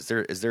Lord. Is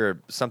there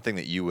something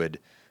that you would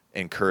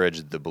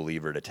encourage the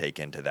believer to take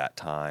into that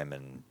time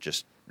and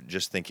just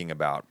thinking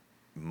about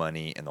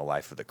money in the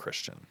life of the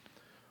Christian?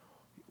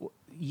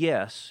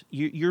 Yes,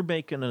 you're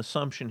making an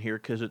assumption here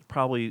because it's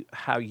probably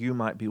how you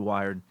might be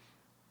wired.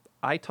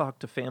 I talk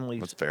to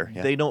families. That's fair.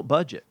 Yeah. They don't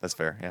budget. That's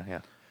fair. Yeah.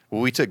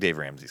 Well, we took Dave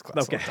Ramsey's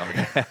class.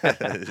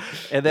 Okay.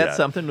 And that's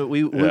something that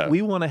we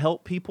want to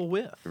help people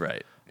with.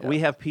 Right. Yeah. We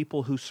have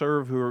people who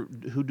serve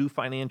who do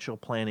financial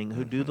planning,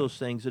 who do those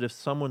things that if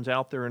someone's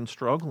out there and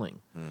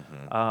struggling.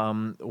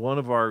 One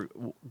of our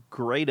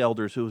great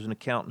elders who was an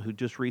accountant who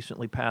just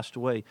recently passed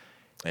away,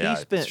 he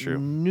spent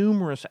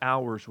numerous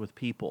hours with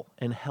people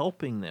and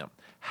helping them.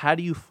 How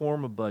do you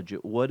form a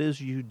budget? What is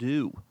you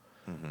do?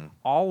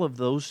 All of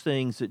those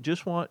things that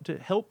just want to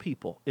help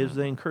people as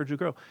they encourage you to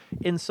grow.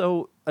 And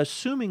so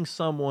assuming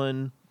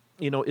someone,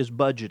 is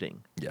budgeting,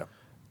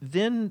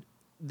 then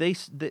they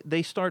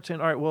start saying,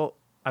 all right, well,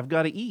 I've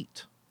got to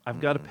eat. I've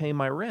got to pay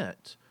my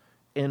rent.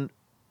 And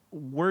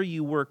where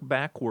you work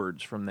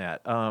backwards from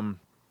that. A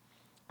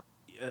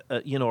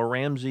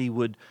Ramsey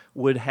would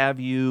have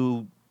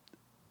you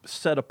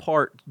set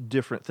apart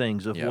different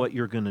things of Yeah. what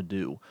you're going to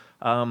do.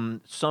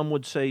 Some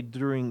would say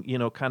during,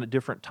 kind of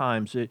different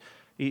times,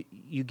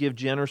 you give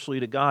generously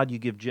to God, you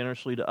give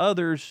generously to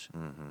others,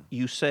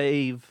 you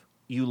save,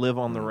 you live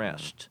on the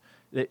rest.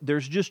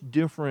 There's just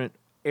different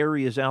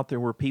areas out there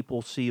where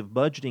people see of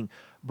budgeting,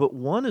 but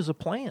one is a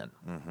plan.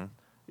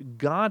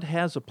 God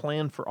has a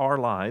plan for our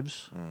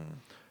lives.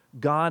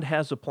 God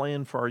has a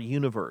plan for our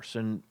universe.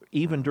 And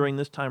even during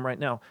this time right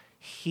now,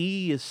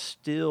 He is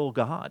still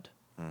God.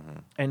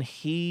 And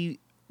He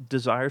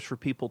desires for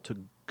people to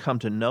come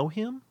to know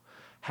Him,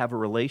 have a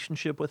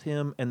relationship with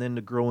Him, and then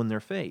to grow in their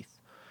faith.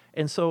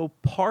 And so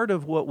part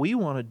of what we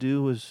want to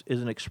do is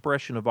an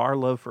expression of our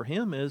love for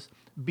Him is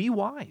be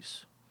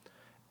wise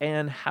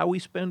and how we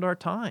spend our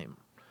time.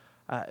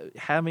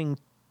 Having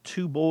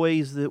two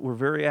boys that were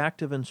very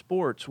active in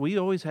sports, we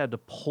always had to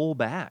pull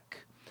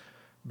back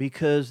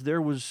because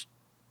there was,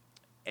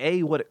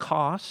 what it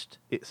cost,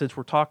 since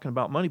we're talking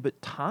about money,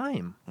 but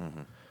time.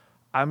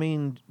 I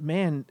mean,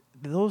 man,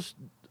 those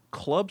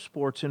club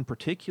sports in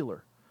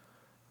particular,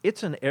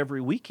 it's an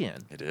every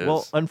weekend. It is.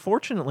 Well,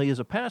 unfortunately, as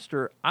a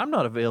pastor, I'm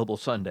not available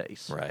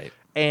Sundays. Right.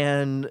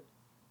 And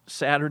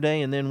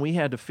Saturday, and then we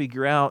had to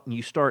figure out, and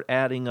you start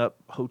adding up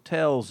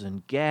hotels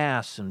and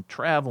gas and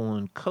travel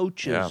and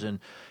coaches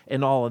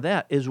and all of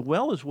that, as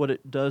well as what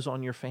it does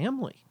on your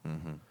family.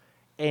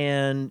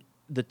 And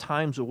the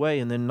times away,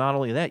 and then not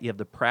only that, you have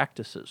the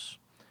practices,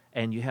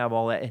 and you have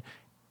all that.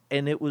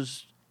 And it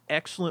was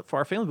excellent for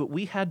our family, but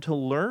we had to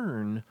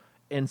learn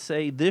and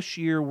say, this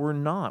year we're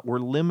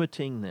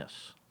limiting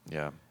this.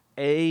 Yeah.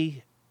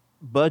 A,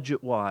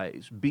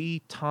 budget-wise,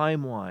 B,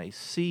 time-wise,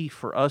 C,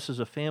 for us as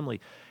a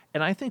family.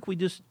 And I think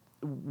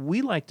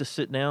we like to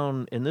sit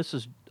down, and this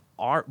is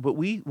but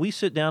we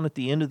sit down at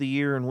the end of the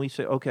year and we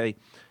say, okay,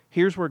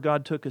 here's where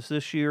God took us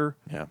this year,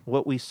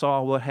 what we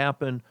saw, what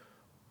happened,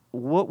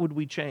 what would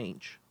we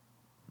change?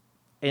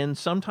 And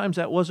sometimes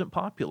that wasn't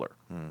popular.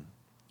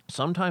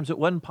 Sometimes it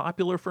wasn't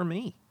popular for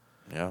me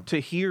to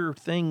hear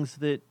things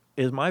that,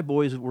 as my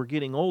boys were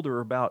getting older,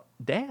 about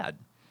Dad,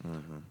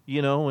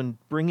 and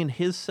bringing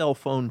his cell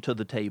phone to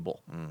the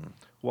table.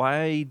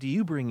 Why do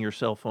you bring your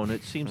cell phone?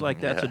 It seems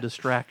like that's a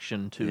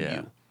distraction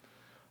to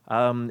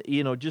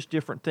you. Just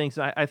different things.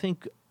 I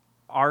think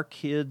our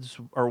kids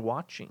are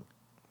watching.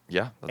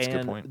 Yeah, that's a good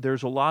And point.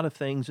 there's a lot of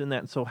things in that.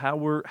 And so how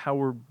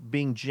we're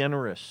being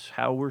generous,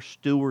 how we're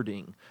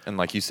stewarding. And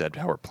like you said,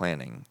 how we're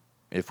planning,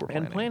 if we're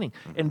planning. And planning.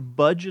 And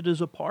budget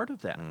is a part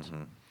of that.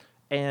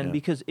 And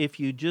because if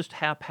you just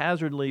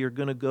haphazardly are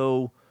going to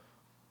go,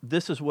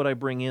 this is what I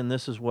bring in,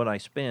 this is what I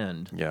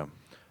spend. Yeah,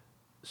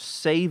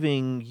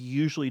 Saving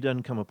usually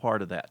doesn't come a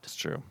part of that. it's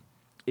true.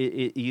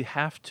 You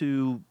have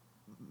to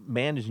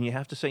manage, and you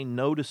have to say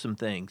no to some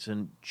things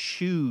and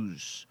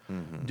choose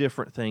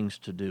different things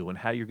to do and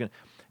how you're going to.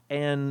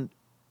 And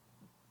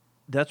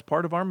that's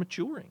part of our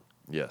maturing.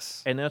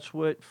 Yes. And that's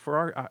what,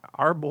 for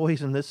our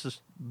boys, and this has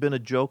been a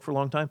joke for a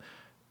long time,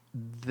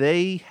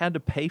 they had to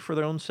pay for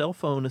their own cell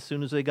phone as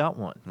soon as they got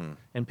one.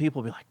 And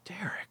people will be like,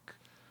 Derek,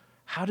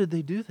 how did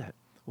they do that?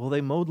 Well,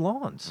 they mowed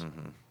lawns.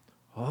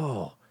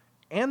 Oh,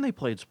 and they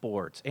played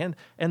sports. And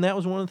that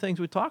was one of the things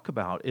we talk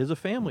about as a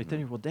family.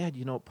 Thinking, well, Dad,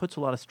 it puts a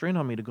lot of strain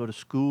on me to go to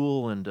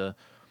school and to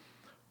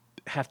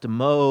have to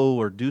mow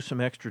or do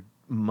some extra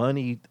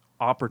money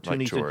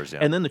opportunities. Like chores,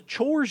 and then the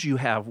chores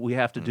we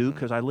have to do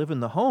because I live in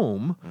the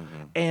home.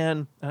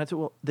 And I said,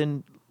 well,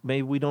 then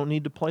maybe we don't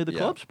need to play the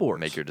club sports.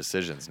 Make your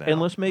decisions now.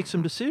 And let's make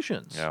some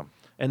decisions. Yeah.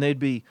 And they'd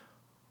be,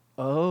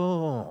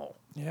 oh,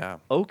 Yeah.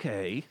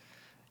 okay.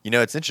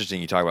 It's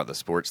interesting you talk about the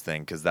sports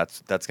thing because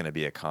that's going to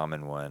be a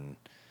common one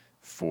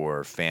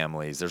for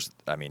families. There's,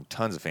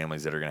 tons of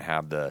families that are going to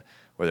have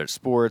whether it's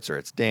sports or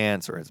it's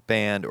dance or it's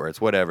band or it's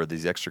whatever,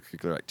 these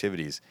extracurricular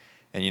activities.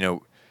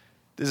 And,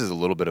 this is a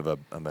little bit of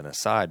an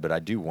aside, but I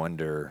do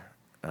wonder,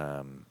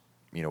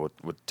 we'll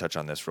touch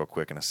on this real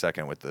quick in a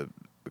second with the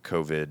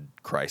COVID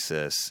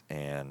crisis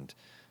and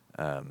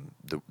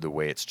the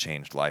way it's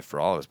changed life for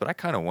all of us. But I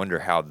kind of wonder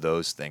how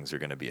those things are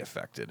going to be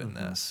affected in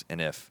this.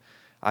 And if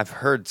I've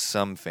heard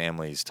some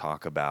families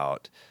talk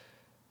about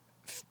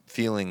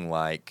feeling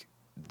like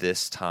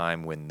this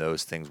time when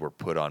those things were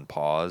put on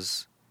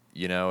pause,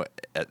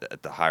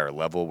 at the higher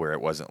level where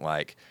it wasn't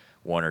like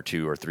one or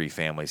two or three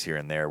families here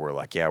and there were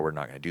like, yeah, we're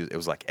not going to do it. It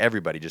was like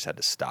everybody just had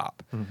to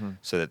stop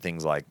so that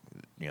things like,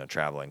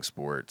 traveling,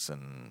 sports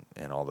and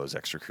all those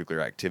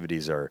extracurricular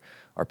activities are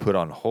put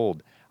on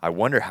hold. I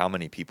wonder how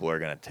many people are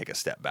going to take a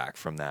step back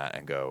from that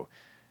and go,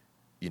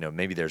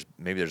 maybe there's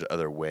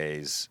other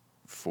ways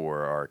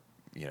for our,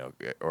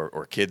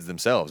 or kids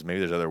themselves. Maybe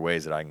there's other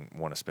ways that I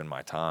want to spend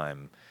my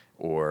time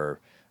or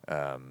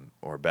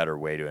a better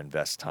way to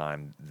invest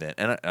time than,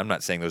 and I'm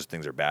not saying those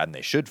things are bad and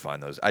they should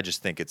find those. I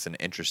just think it's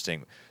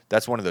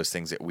that's one of those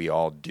things that we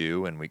all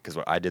do. And because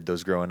I did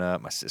those growing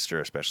up, my sister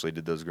especially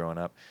did those growing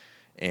up.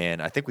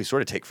 And I think we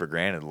sort of take for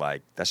granted,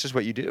 like, that's just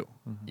what you do.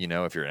 You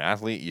know, if you're an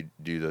athlete, you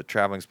do the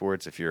traveling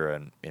sports. If you're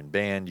in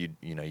band, you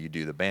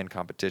do the band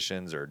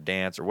competitions or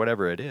dance or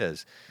whatever it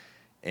is.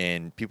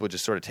 And people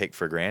just sort of take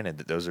for granted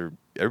that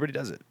everybody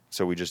does it.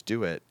 So we just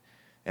do it.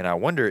 And I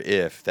wonder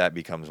if that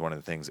becomes one of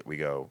the things that we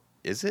go,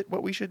 is it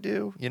what we should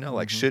do? You know,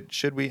 like,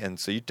 should we? And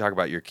so you talk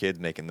about your kids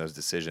making those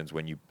decisions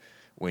when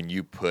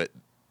you put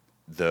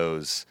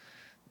those,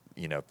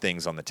 you know,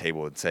 things on the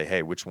table and say,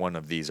 hey, which one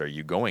of these are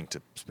you going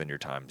to spend your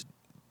time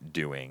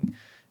doing?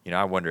 You know,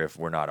 I wonder if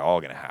we're not all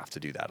going to have to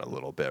do that a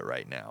little bit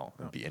right now.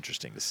 It'd be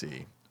interesting to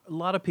see. A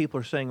lot of people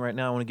are saying right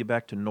now, I want to get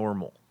back to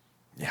normal.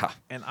 Yeah.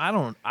 And I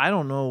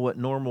don't know what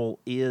normal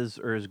is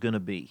or is going to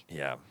be.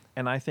 Yeah.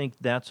 And I think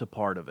that's a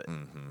part of it.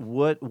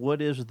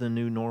 What is the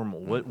new normal?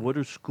 What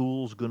are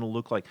schools going to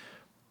look like?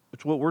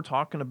 It's what we're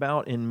talking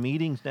about in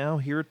meetings now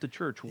here at the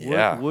church. What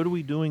are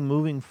we doing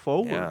moving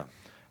forward? Yeah.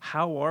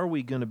 How are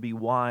we going to be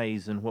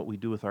wise in what we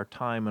do with our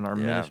time and our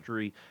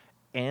ministry,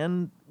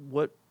 and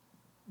what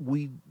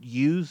we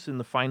use in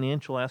the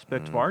financial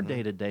aspects of our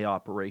day-to-day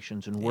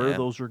operations, and where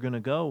those are going to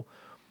go?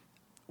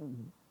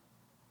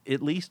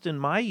 At least in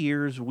my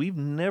years, we've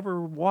never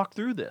walked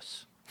through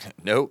this.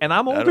 Nope. And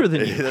I'm older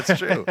than you. That's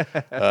true.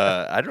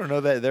 I don't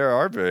know that there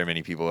are very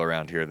many people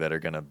around here that are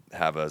going to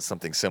have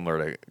something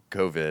similar to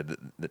COVID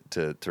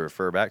to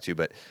refer back to.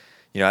 But,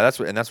 you know,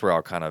 that's where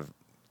I'll kind of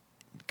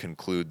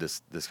conclude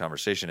this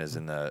conversation, is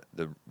in the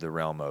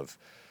realm of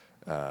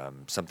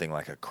something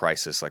like a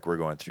crisis like we're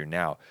going through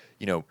now.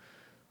 You know,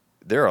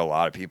 there are a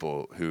lot of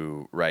people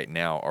who right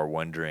now are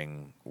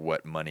wondering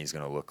what money's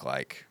going to look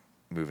like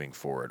moving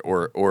forward,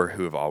 or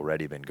who have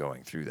already been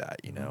going through that,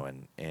 you know,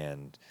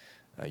 and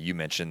you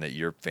mentioned that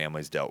your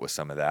family's dealt with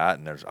some of that,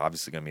 and there's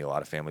obviously going to be a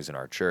lot of families in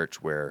our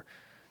church where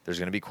there's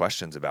going to be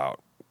questions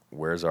about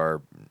where's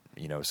our,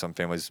 you know, some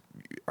families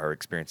are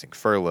experiencing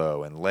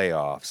furlough and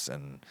layoffs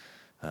and,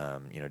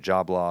 you know,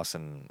 job loss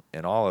and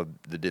all of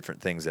the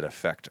different things that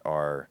affect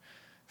our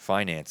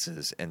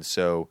finances. And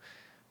so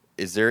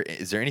is there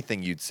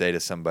anything you'd say to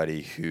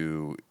somebody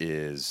who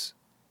is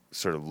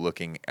sort of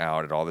looking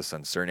out at all this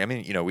uncertainty? I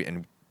mean, you know,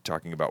 and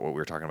talking about what we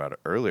were talking about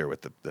earlier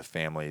with the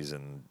families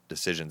and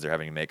decisions they're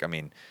having to make. I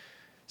mean,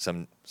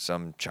 some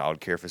child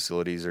care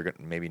facilities are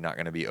maybe not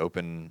going to be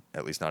open,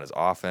 at least not as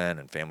often,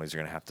 and families are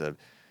going to have to,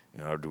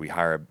 you know, do we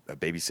hire a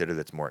babysitter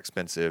that's more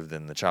expensive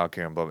than the child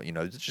care and blah, blah, you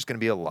know, there's just going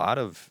to be a lot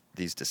of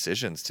these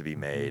decisions to be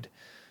made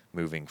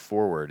moving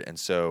forward. And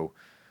so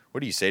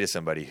what do you say to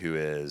somebody who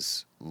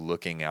is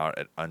looking out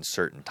at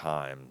uncertain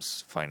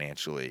times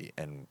financially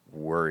and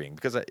worrying?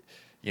 Because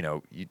you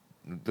know, you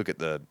look at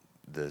the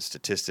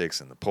statistics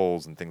and the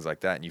polls and things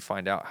like that, and you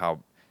find out how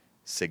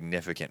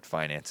significant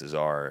finances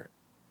are,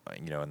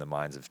 you know, in the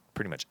minds of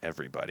pretty much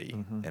everybody.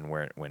 And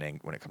when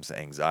it comes to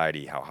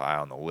anxiety, how high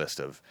on the list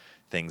of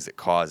things that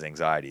cause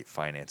anxiety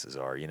finances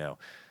are, you know.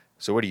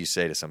 So what do you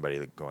say to somebody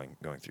going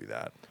through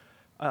that?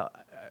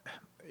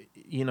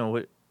 You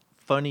know,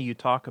 funny you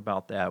talk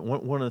about that.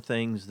 One of the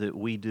things that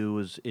we do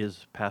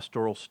is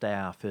pastoral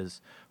staff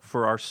is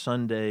for our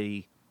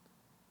Sunday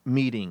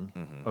meeting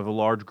of a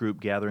large group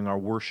gathering, our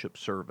worship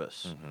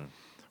service.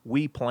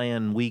 We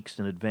plan weeks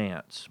in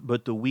advance,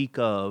 but the week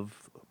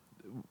of,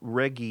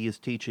 Reggie is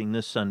teaching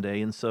this Sunday,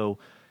 and so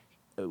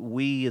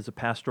we as a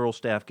pastoral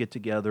staff get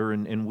together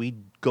and we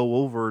go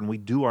over and we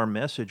do our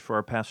message for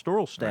our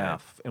pastoral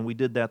staff. Right. And we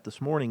did that this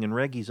morning, and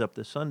Reggie's up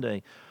this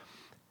Sunday,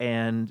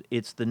 and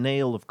it's the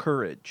nail of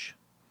courage.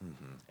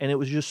 And it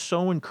was just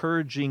so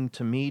encouraging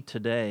to me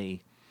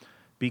today,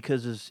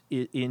 because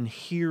in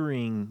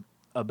hearing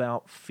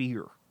about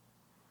fear,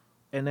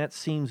 and that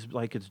seems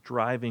like it's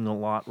driving a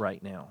lot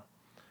right now.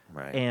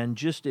 Right. And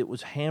just it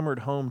was hammered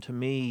home to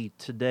me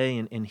today,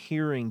 and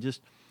hearing just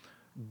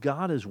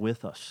God is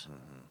with us.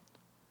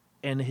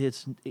 And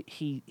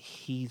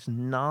he's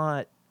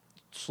not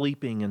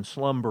sleeping and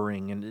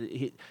slumbering,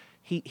 and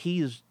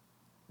he is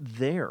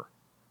there.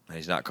 And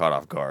he's not caught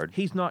off guard.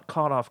 He's not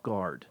caught off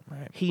guard.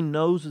 Right. He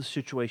knows the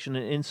situation.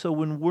 And so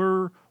when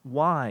we're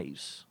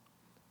wise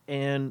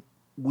and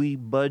we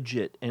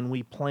budget and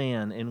we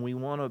plan and we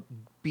want to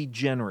be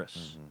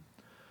generous,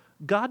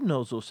 God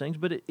knows those things,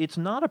 but it's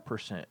not a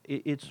percent.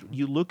 It's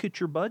you look at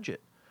your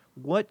budget.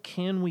 What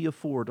can we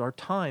afford? Our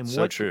time.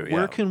 So true.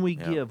 Where can we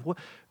give?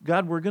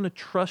 God, we're going to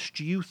trust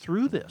you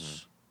through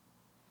this.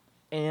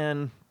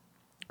 And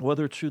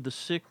whether it's through the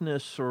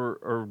sickness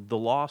or the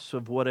loss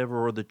of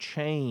whatever, or the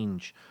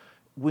change,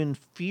 when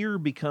fear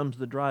becomes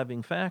the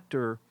driving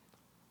factor,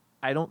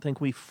 I don't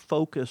think we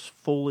focus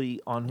fully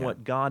on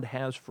what God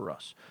has for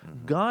us.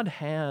 God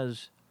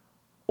has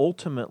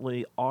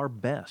ultimately our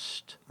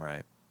best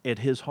at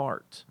His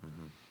heart.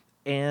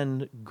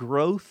 And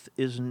growth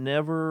is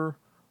never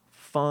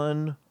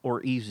fun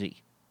or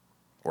easy.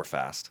 Or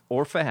fast.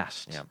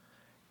 Yeah.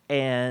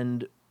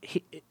 And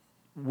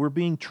we're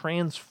being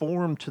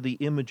transformed to the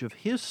image of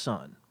His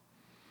Son,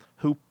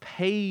 who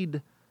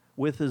paid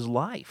with His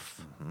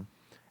life.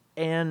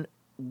 And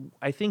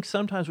I think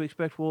sometimes we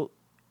expect, well,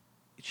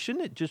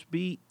 shouldn't it just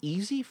be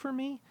easy for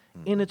me?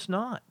 And it's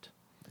not.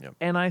 Yep.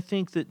 And I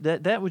think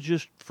that was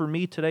just for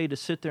me today to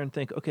sit there and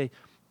think, okay,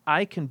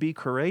 I can be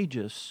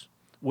courageous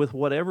with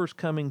whatever's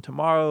coming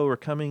tomorrow or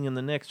coming in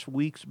the next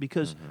weeks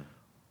because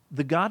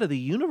the God of the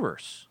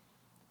universe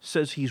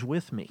says he's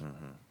with me.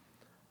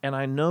 And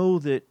I know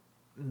that,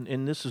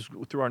 and this is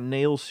through our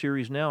Nails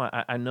series now,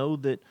 I know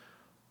that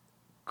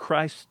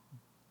Christ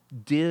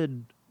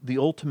did the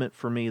ultimate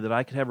for me, that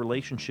I could have a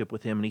relationship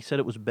with him. And he said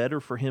it was better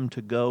for him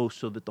to go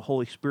so that the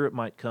Holy Spirit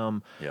might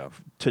come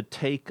to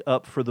take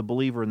up for the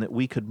believer and that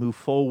we could move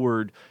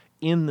forward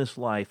in this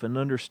life and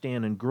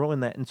understand and grow in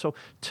that. And so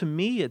to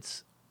me,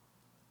 it's,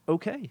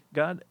 okay,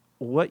 God,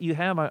 what you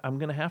have, I'm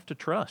going to have to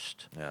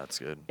trust. Yeah, that's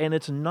good. And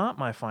it's not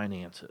my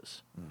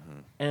finances.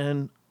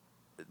 And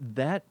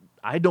that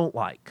I don't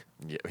like.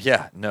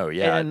 Yeah.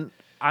 And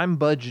I'm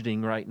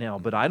budgeting right now,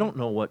 but I don't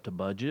know what to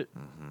budget.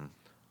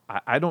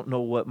 I don't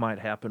know what might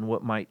happen,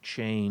 what might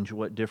change,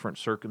 what different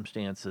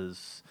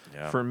circumstances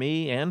for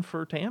me and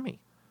for Tammy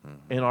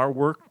in our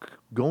work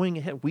going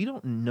ahead. We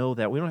don't know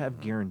that. We don't have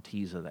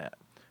guarantees of that.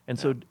 And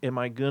so am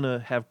I going to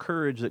have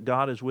courage that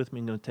God is with me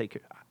and going to take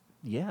care?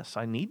 Yes,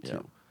 I need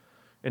to.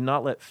 And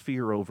not let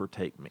fear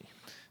overtake me.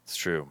 It's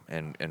true.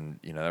 And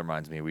that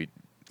reminds me,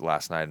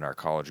 last night in our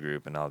college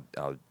group, and I'll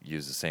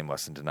use the same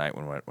lesson tonight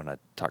when I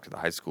talk to the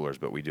high schoolers,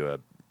 but we do a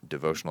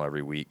devotional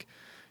every week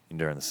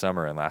during the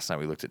summer. And last night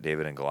we looked at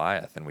David and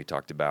Goliath, and we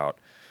talked about,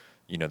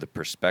 the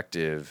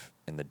perspective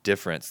and the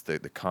difference, the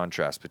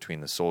contrast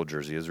between the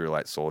soldiers, the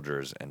Israelite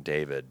soldiers, and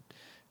David,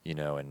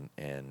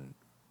 and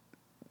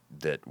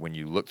that when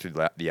you look through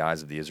the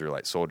eyes of the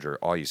Israelite soldier,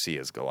 all you see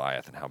is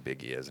Goliath and how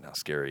big he is and how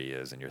scary he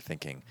is, and you're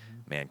thinking,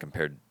 man,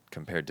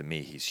 compared to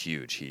me, he's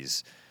huge.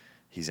 He's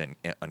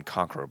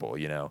unconquerable,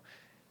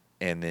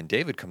 And then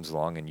David comes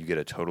along, and you get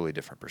a totally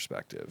different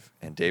perspective.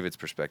 And David's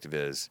perspective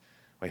is,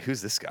 wait,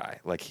 who's this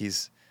guy? Like,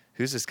 who's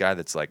this guy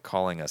that's like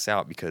calling us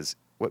out? Because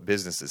what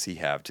business does he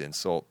have to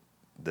insult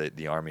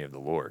the army of the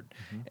Lord?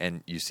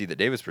 And you see that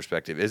David's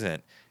perspective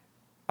isn't,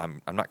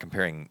 I'm not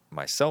comparing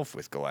myself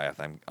with Goliath.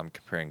 I'm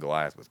comparing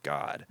Goliath with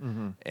God,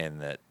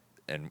 and that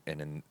and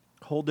in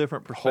whole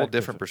different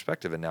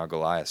perspective. And now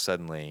Goliath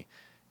suddenly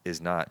is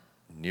not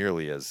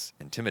nearly as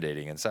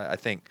intimidating. And so I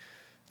think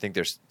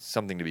there's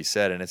something to be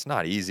said, and it's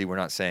not easy. We're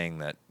not saying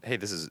that, hey,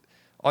 this is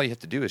all you have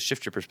to do is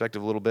shift your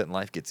perspective a little bit and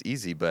life gets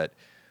easy. But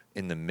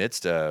in the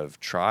midst of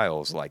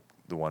trials like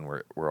the one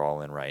we're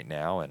all in right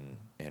now, and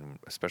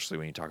especially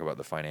when you talk about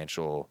the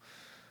financial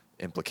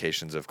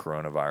implications of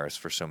coronavirus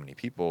for so many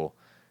people,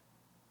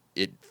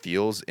 it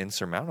feels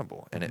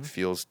insurmountable and it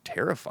feels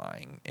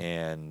terrifying.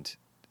 And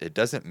it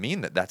doesn't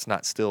mean that that's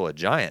not still a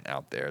giant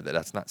out there,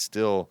 that's not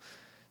still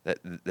that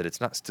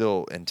it's not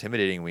still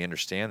intimidating. We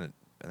understand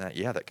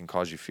that can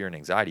cause you fear and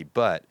anxiety.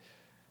 But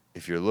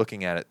if you're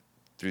looking at it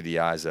through the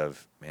eyes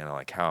of, man,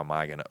 like, how am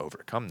I going to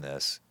overcome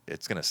this?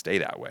 It's going to stay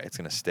that way. It's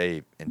going to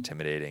stay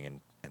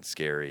intimidating and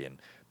scary.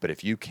 But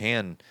if you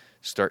can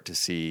start to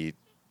see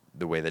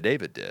the way that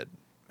David did,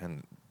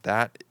 and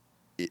that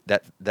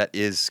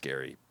is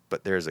scary,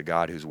 but there's a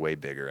God who's way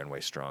bigger and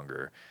way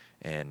stronger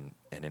and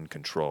in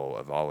control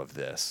of all of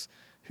this,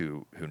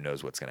 who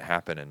knows what's going to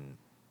happen,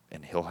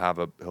 and he'll have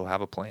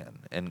a plan.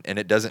 And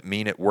it doesn't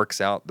mean it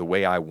works out the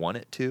way I want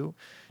it to.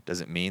 It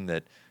doesn't mean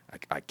that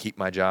I keep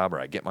my job or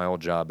I get my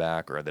old job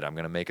back or that I'm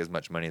going to make as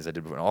much money as I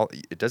did before.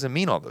 It doesn't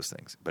mean all those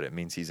things, but it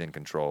means he's in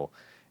control.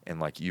 And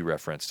like you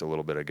referenced a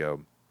little bit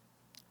ago,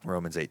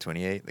 Romans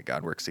 8:28, that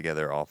God works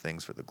together all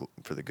things for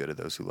the good of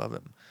those who love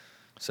him.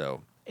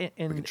 So we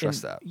can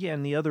trust that. Yeah,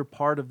 and the other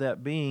part of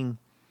that being,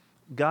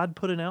 God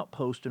put an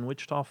outpost in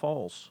Wichita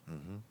Falls,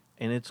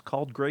 and it's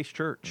called Grace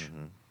Church.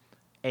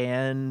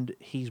 And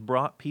he's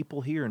brought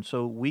people here, and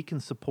so we can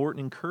support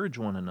and encourage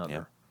one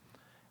another.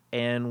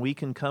 And we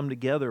can come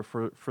together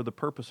for the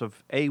purpose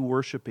of,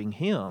 worshiping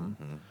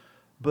him.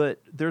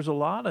 But there's a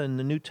lot in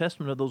the New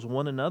Testament of those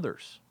one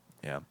another's.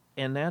 Yeah.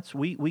 And that's,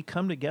 we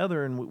come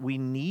together and we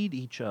need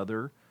each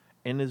other.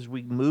 And as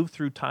we move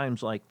through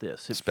times like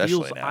this, it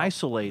Especially feels now.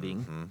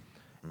 Isolating.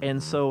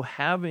 And so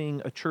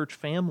having a church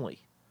family,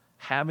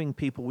 having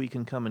people we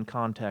can come in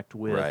contact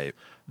with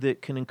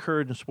that can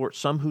encourage and support,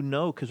 some who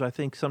know, because I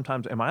think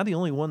sometimes, am I the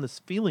only one that's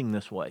feeling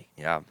this way?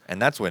 Yeah,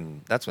 and that's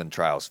when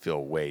trials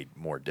feel way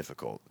more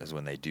difficult, is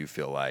when they do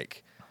feel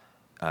like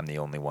I'm the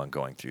only one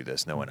going through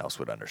this. No one else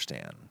would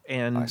understand.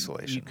 And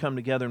isolation. You come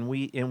together, and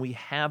we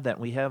have that.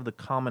 We have the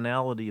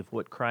commonality of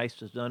what Christ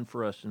has done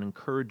for us, and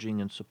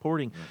encouraging and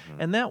supporting.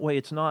 And that way,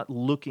 it's not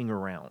looking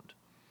around.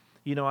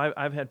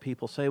 I've had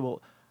people say,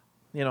 well,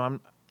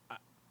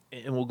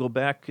 and we'll go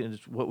back to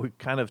what we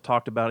kind of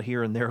talked about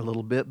here and there a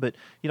little bit, but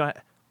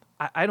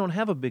I don't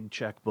have a big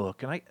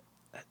checkbook, and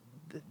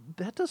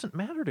that doesn't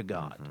matter to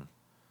God.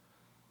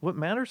 What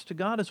matters to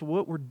God is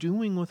what we're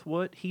doing with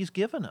what He's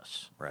given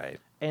us. Right.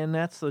 And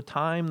that's the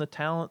time, the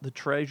talent, the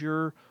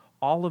treasure,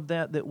 all of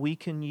that we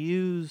can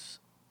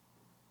use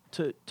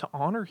to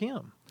honor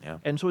Him. Yeah.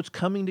 And so it's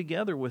coming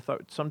together with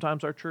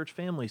sometimes our church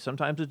family,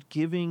 sometimes it's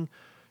giving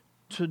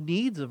to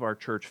needs of our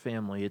church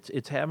family.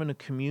 It's having a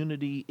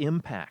community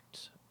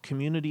impact,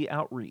 community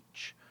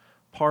outreach,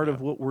 part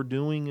of what we're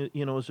doing,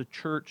 as a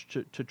church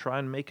to try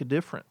and make a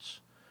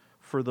difference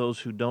for those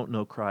who don't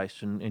know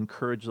Christ and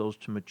encourage those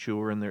to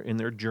mature in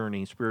their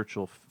journey,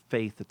 spiritual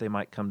faith, that they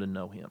might come to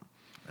know Him.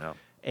 Yeah.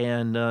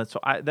 And so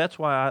that's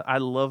why I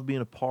love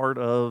being a part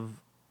of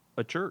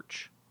a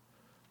church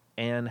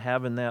and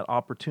having that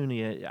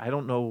opportunity. I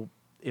don't know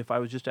if I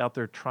was just out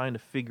there trying to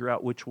figure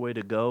out which way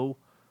to go,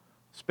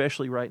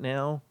 especially right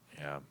now,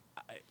 Yeah.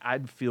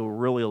 I'd feel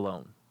really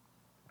alone.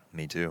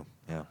 Me too.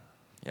 Yeah.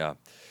 Yeah.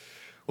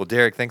 Well,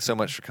 Derek, thanks so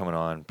much for coming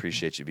on.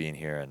 Appreciate you being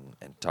here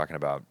and talking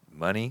about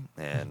money.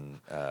 And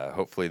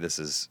hopefully this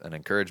is an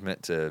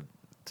encouragement to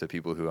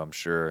people who I'm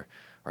sure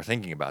are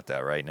thinking about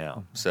that right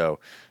now. So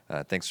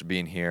thanks for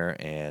being here.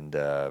 And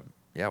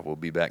we'll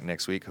be back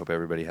next week. Hope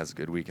everybody has a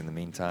good week in the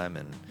meantime.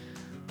 And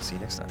see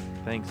you next time.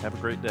 Thanks. Have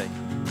a great day.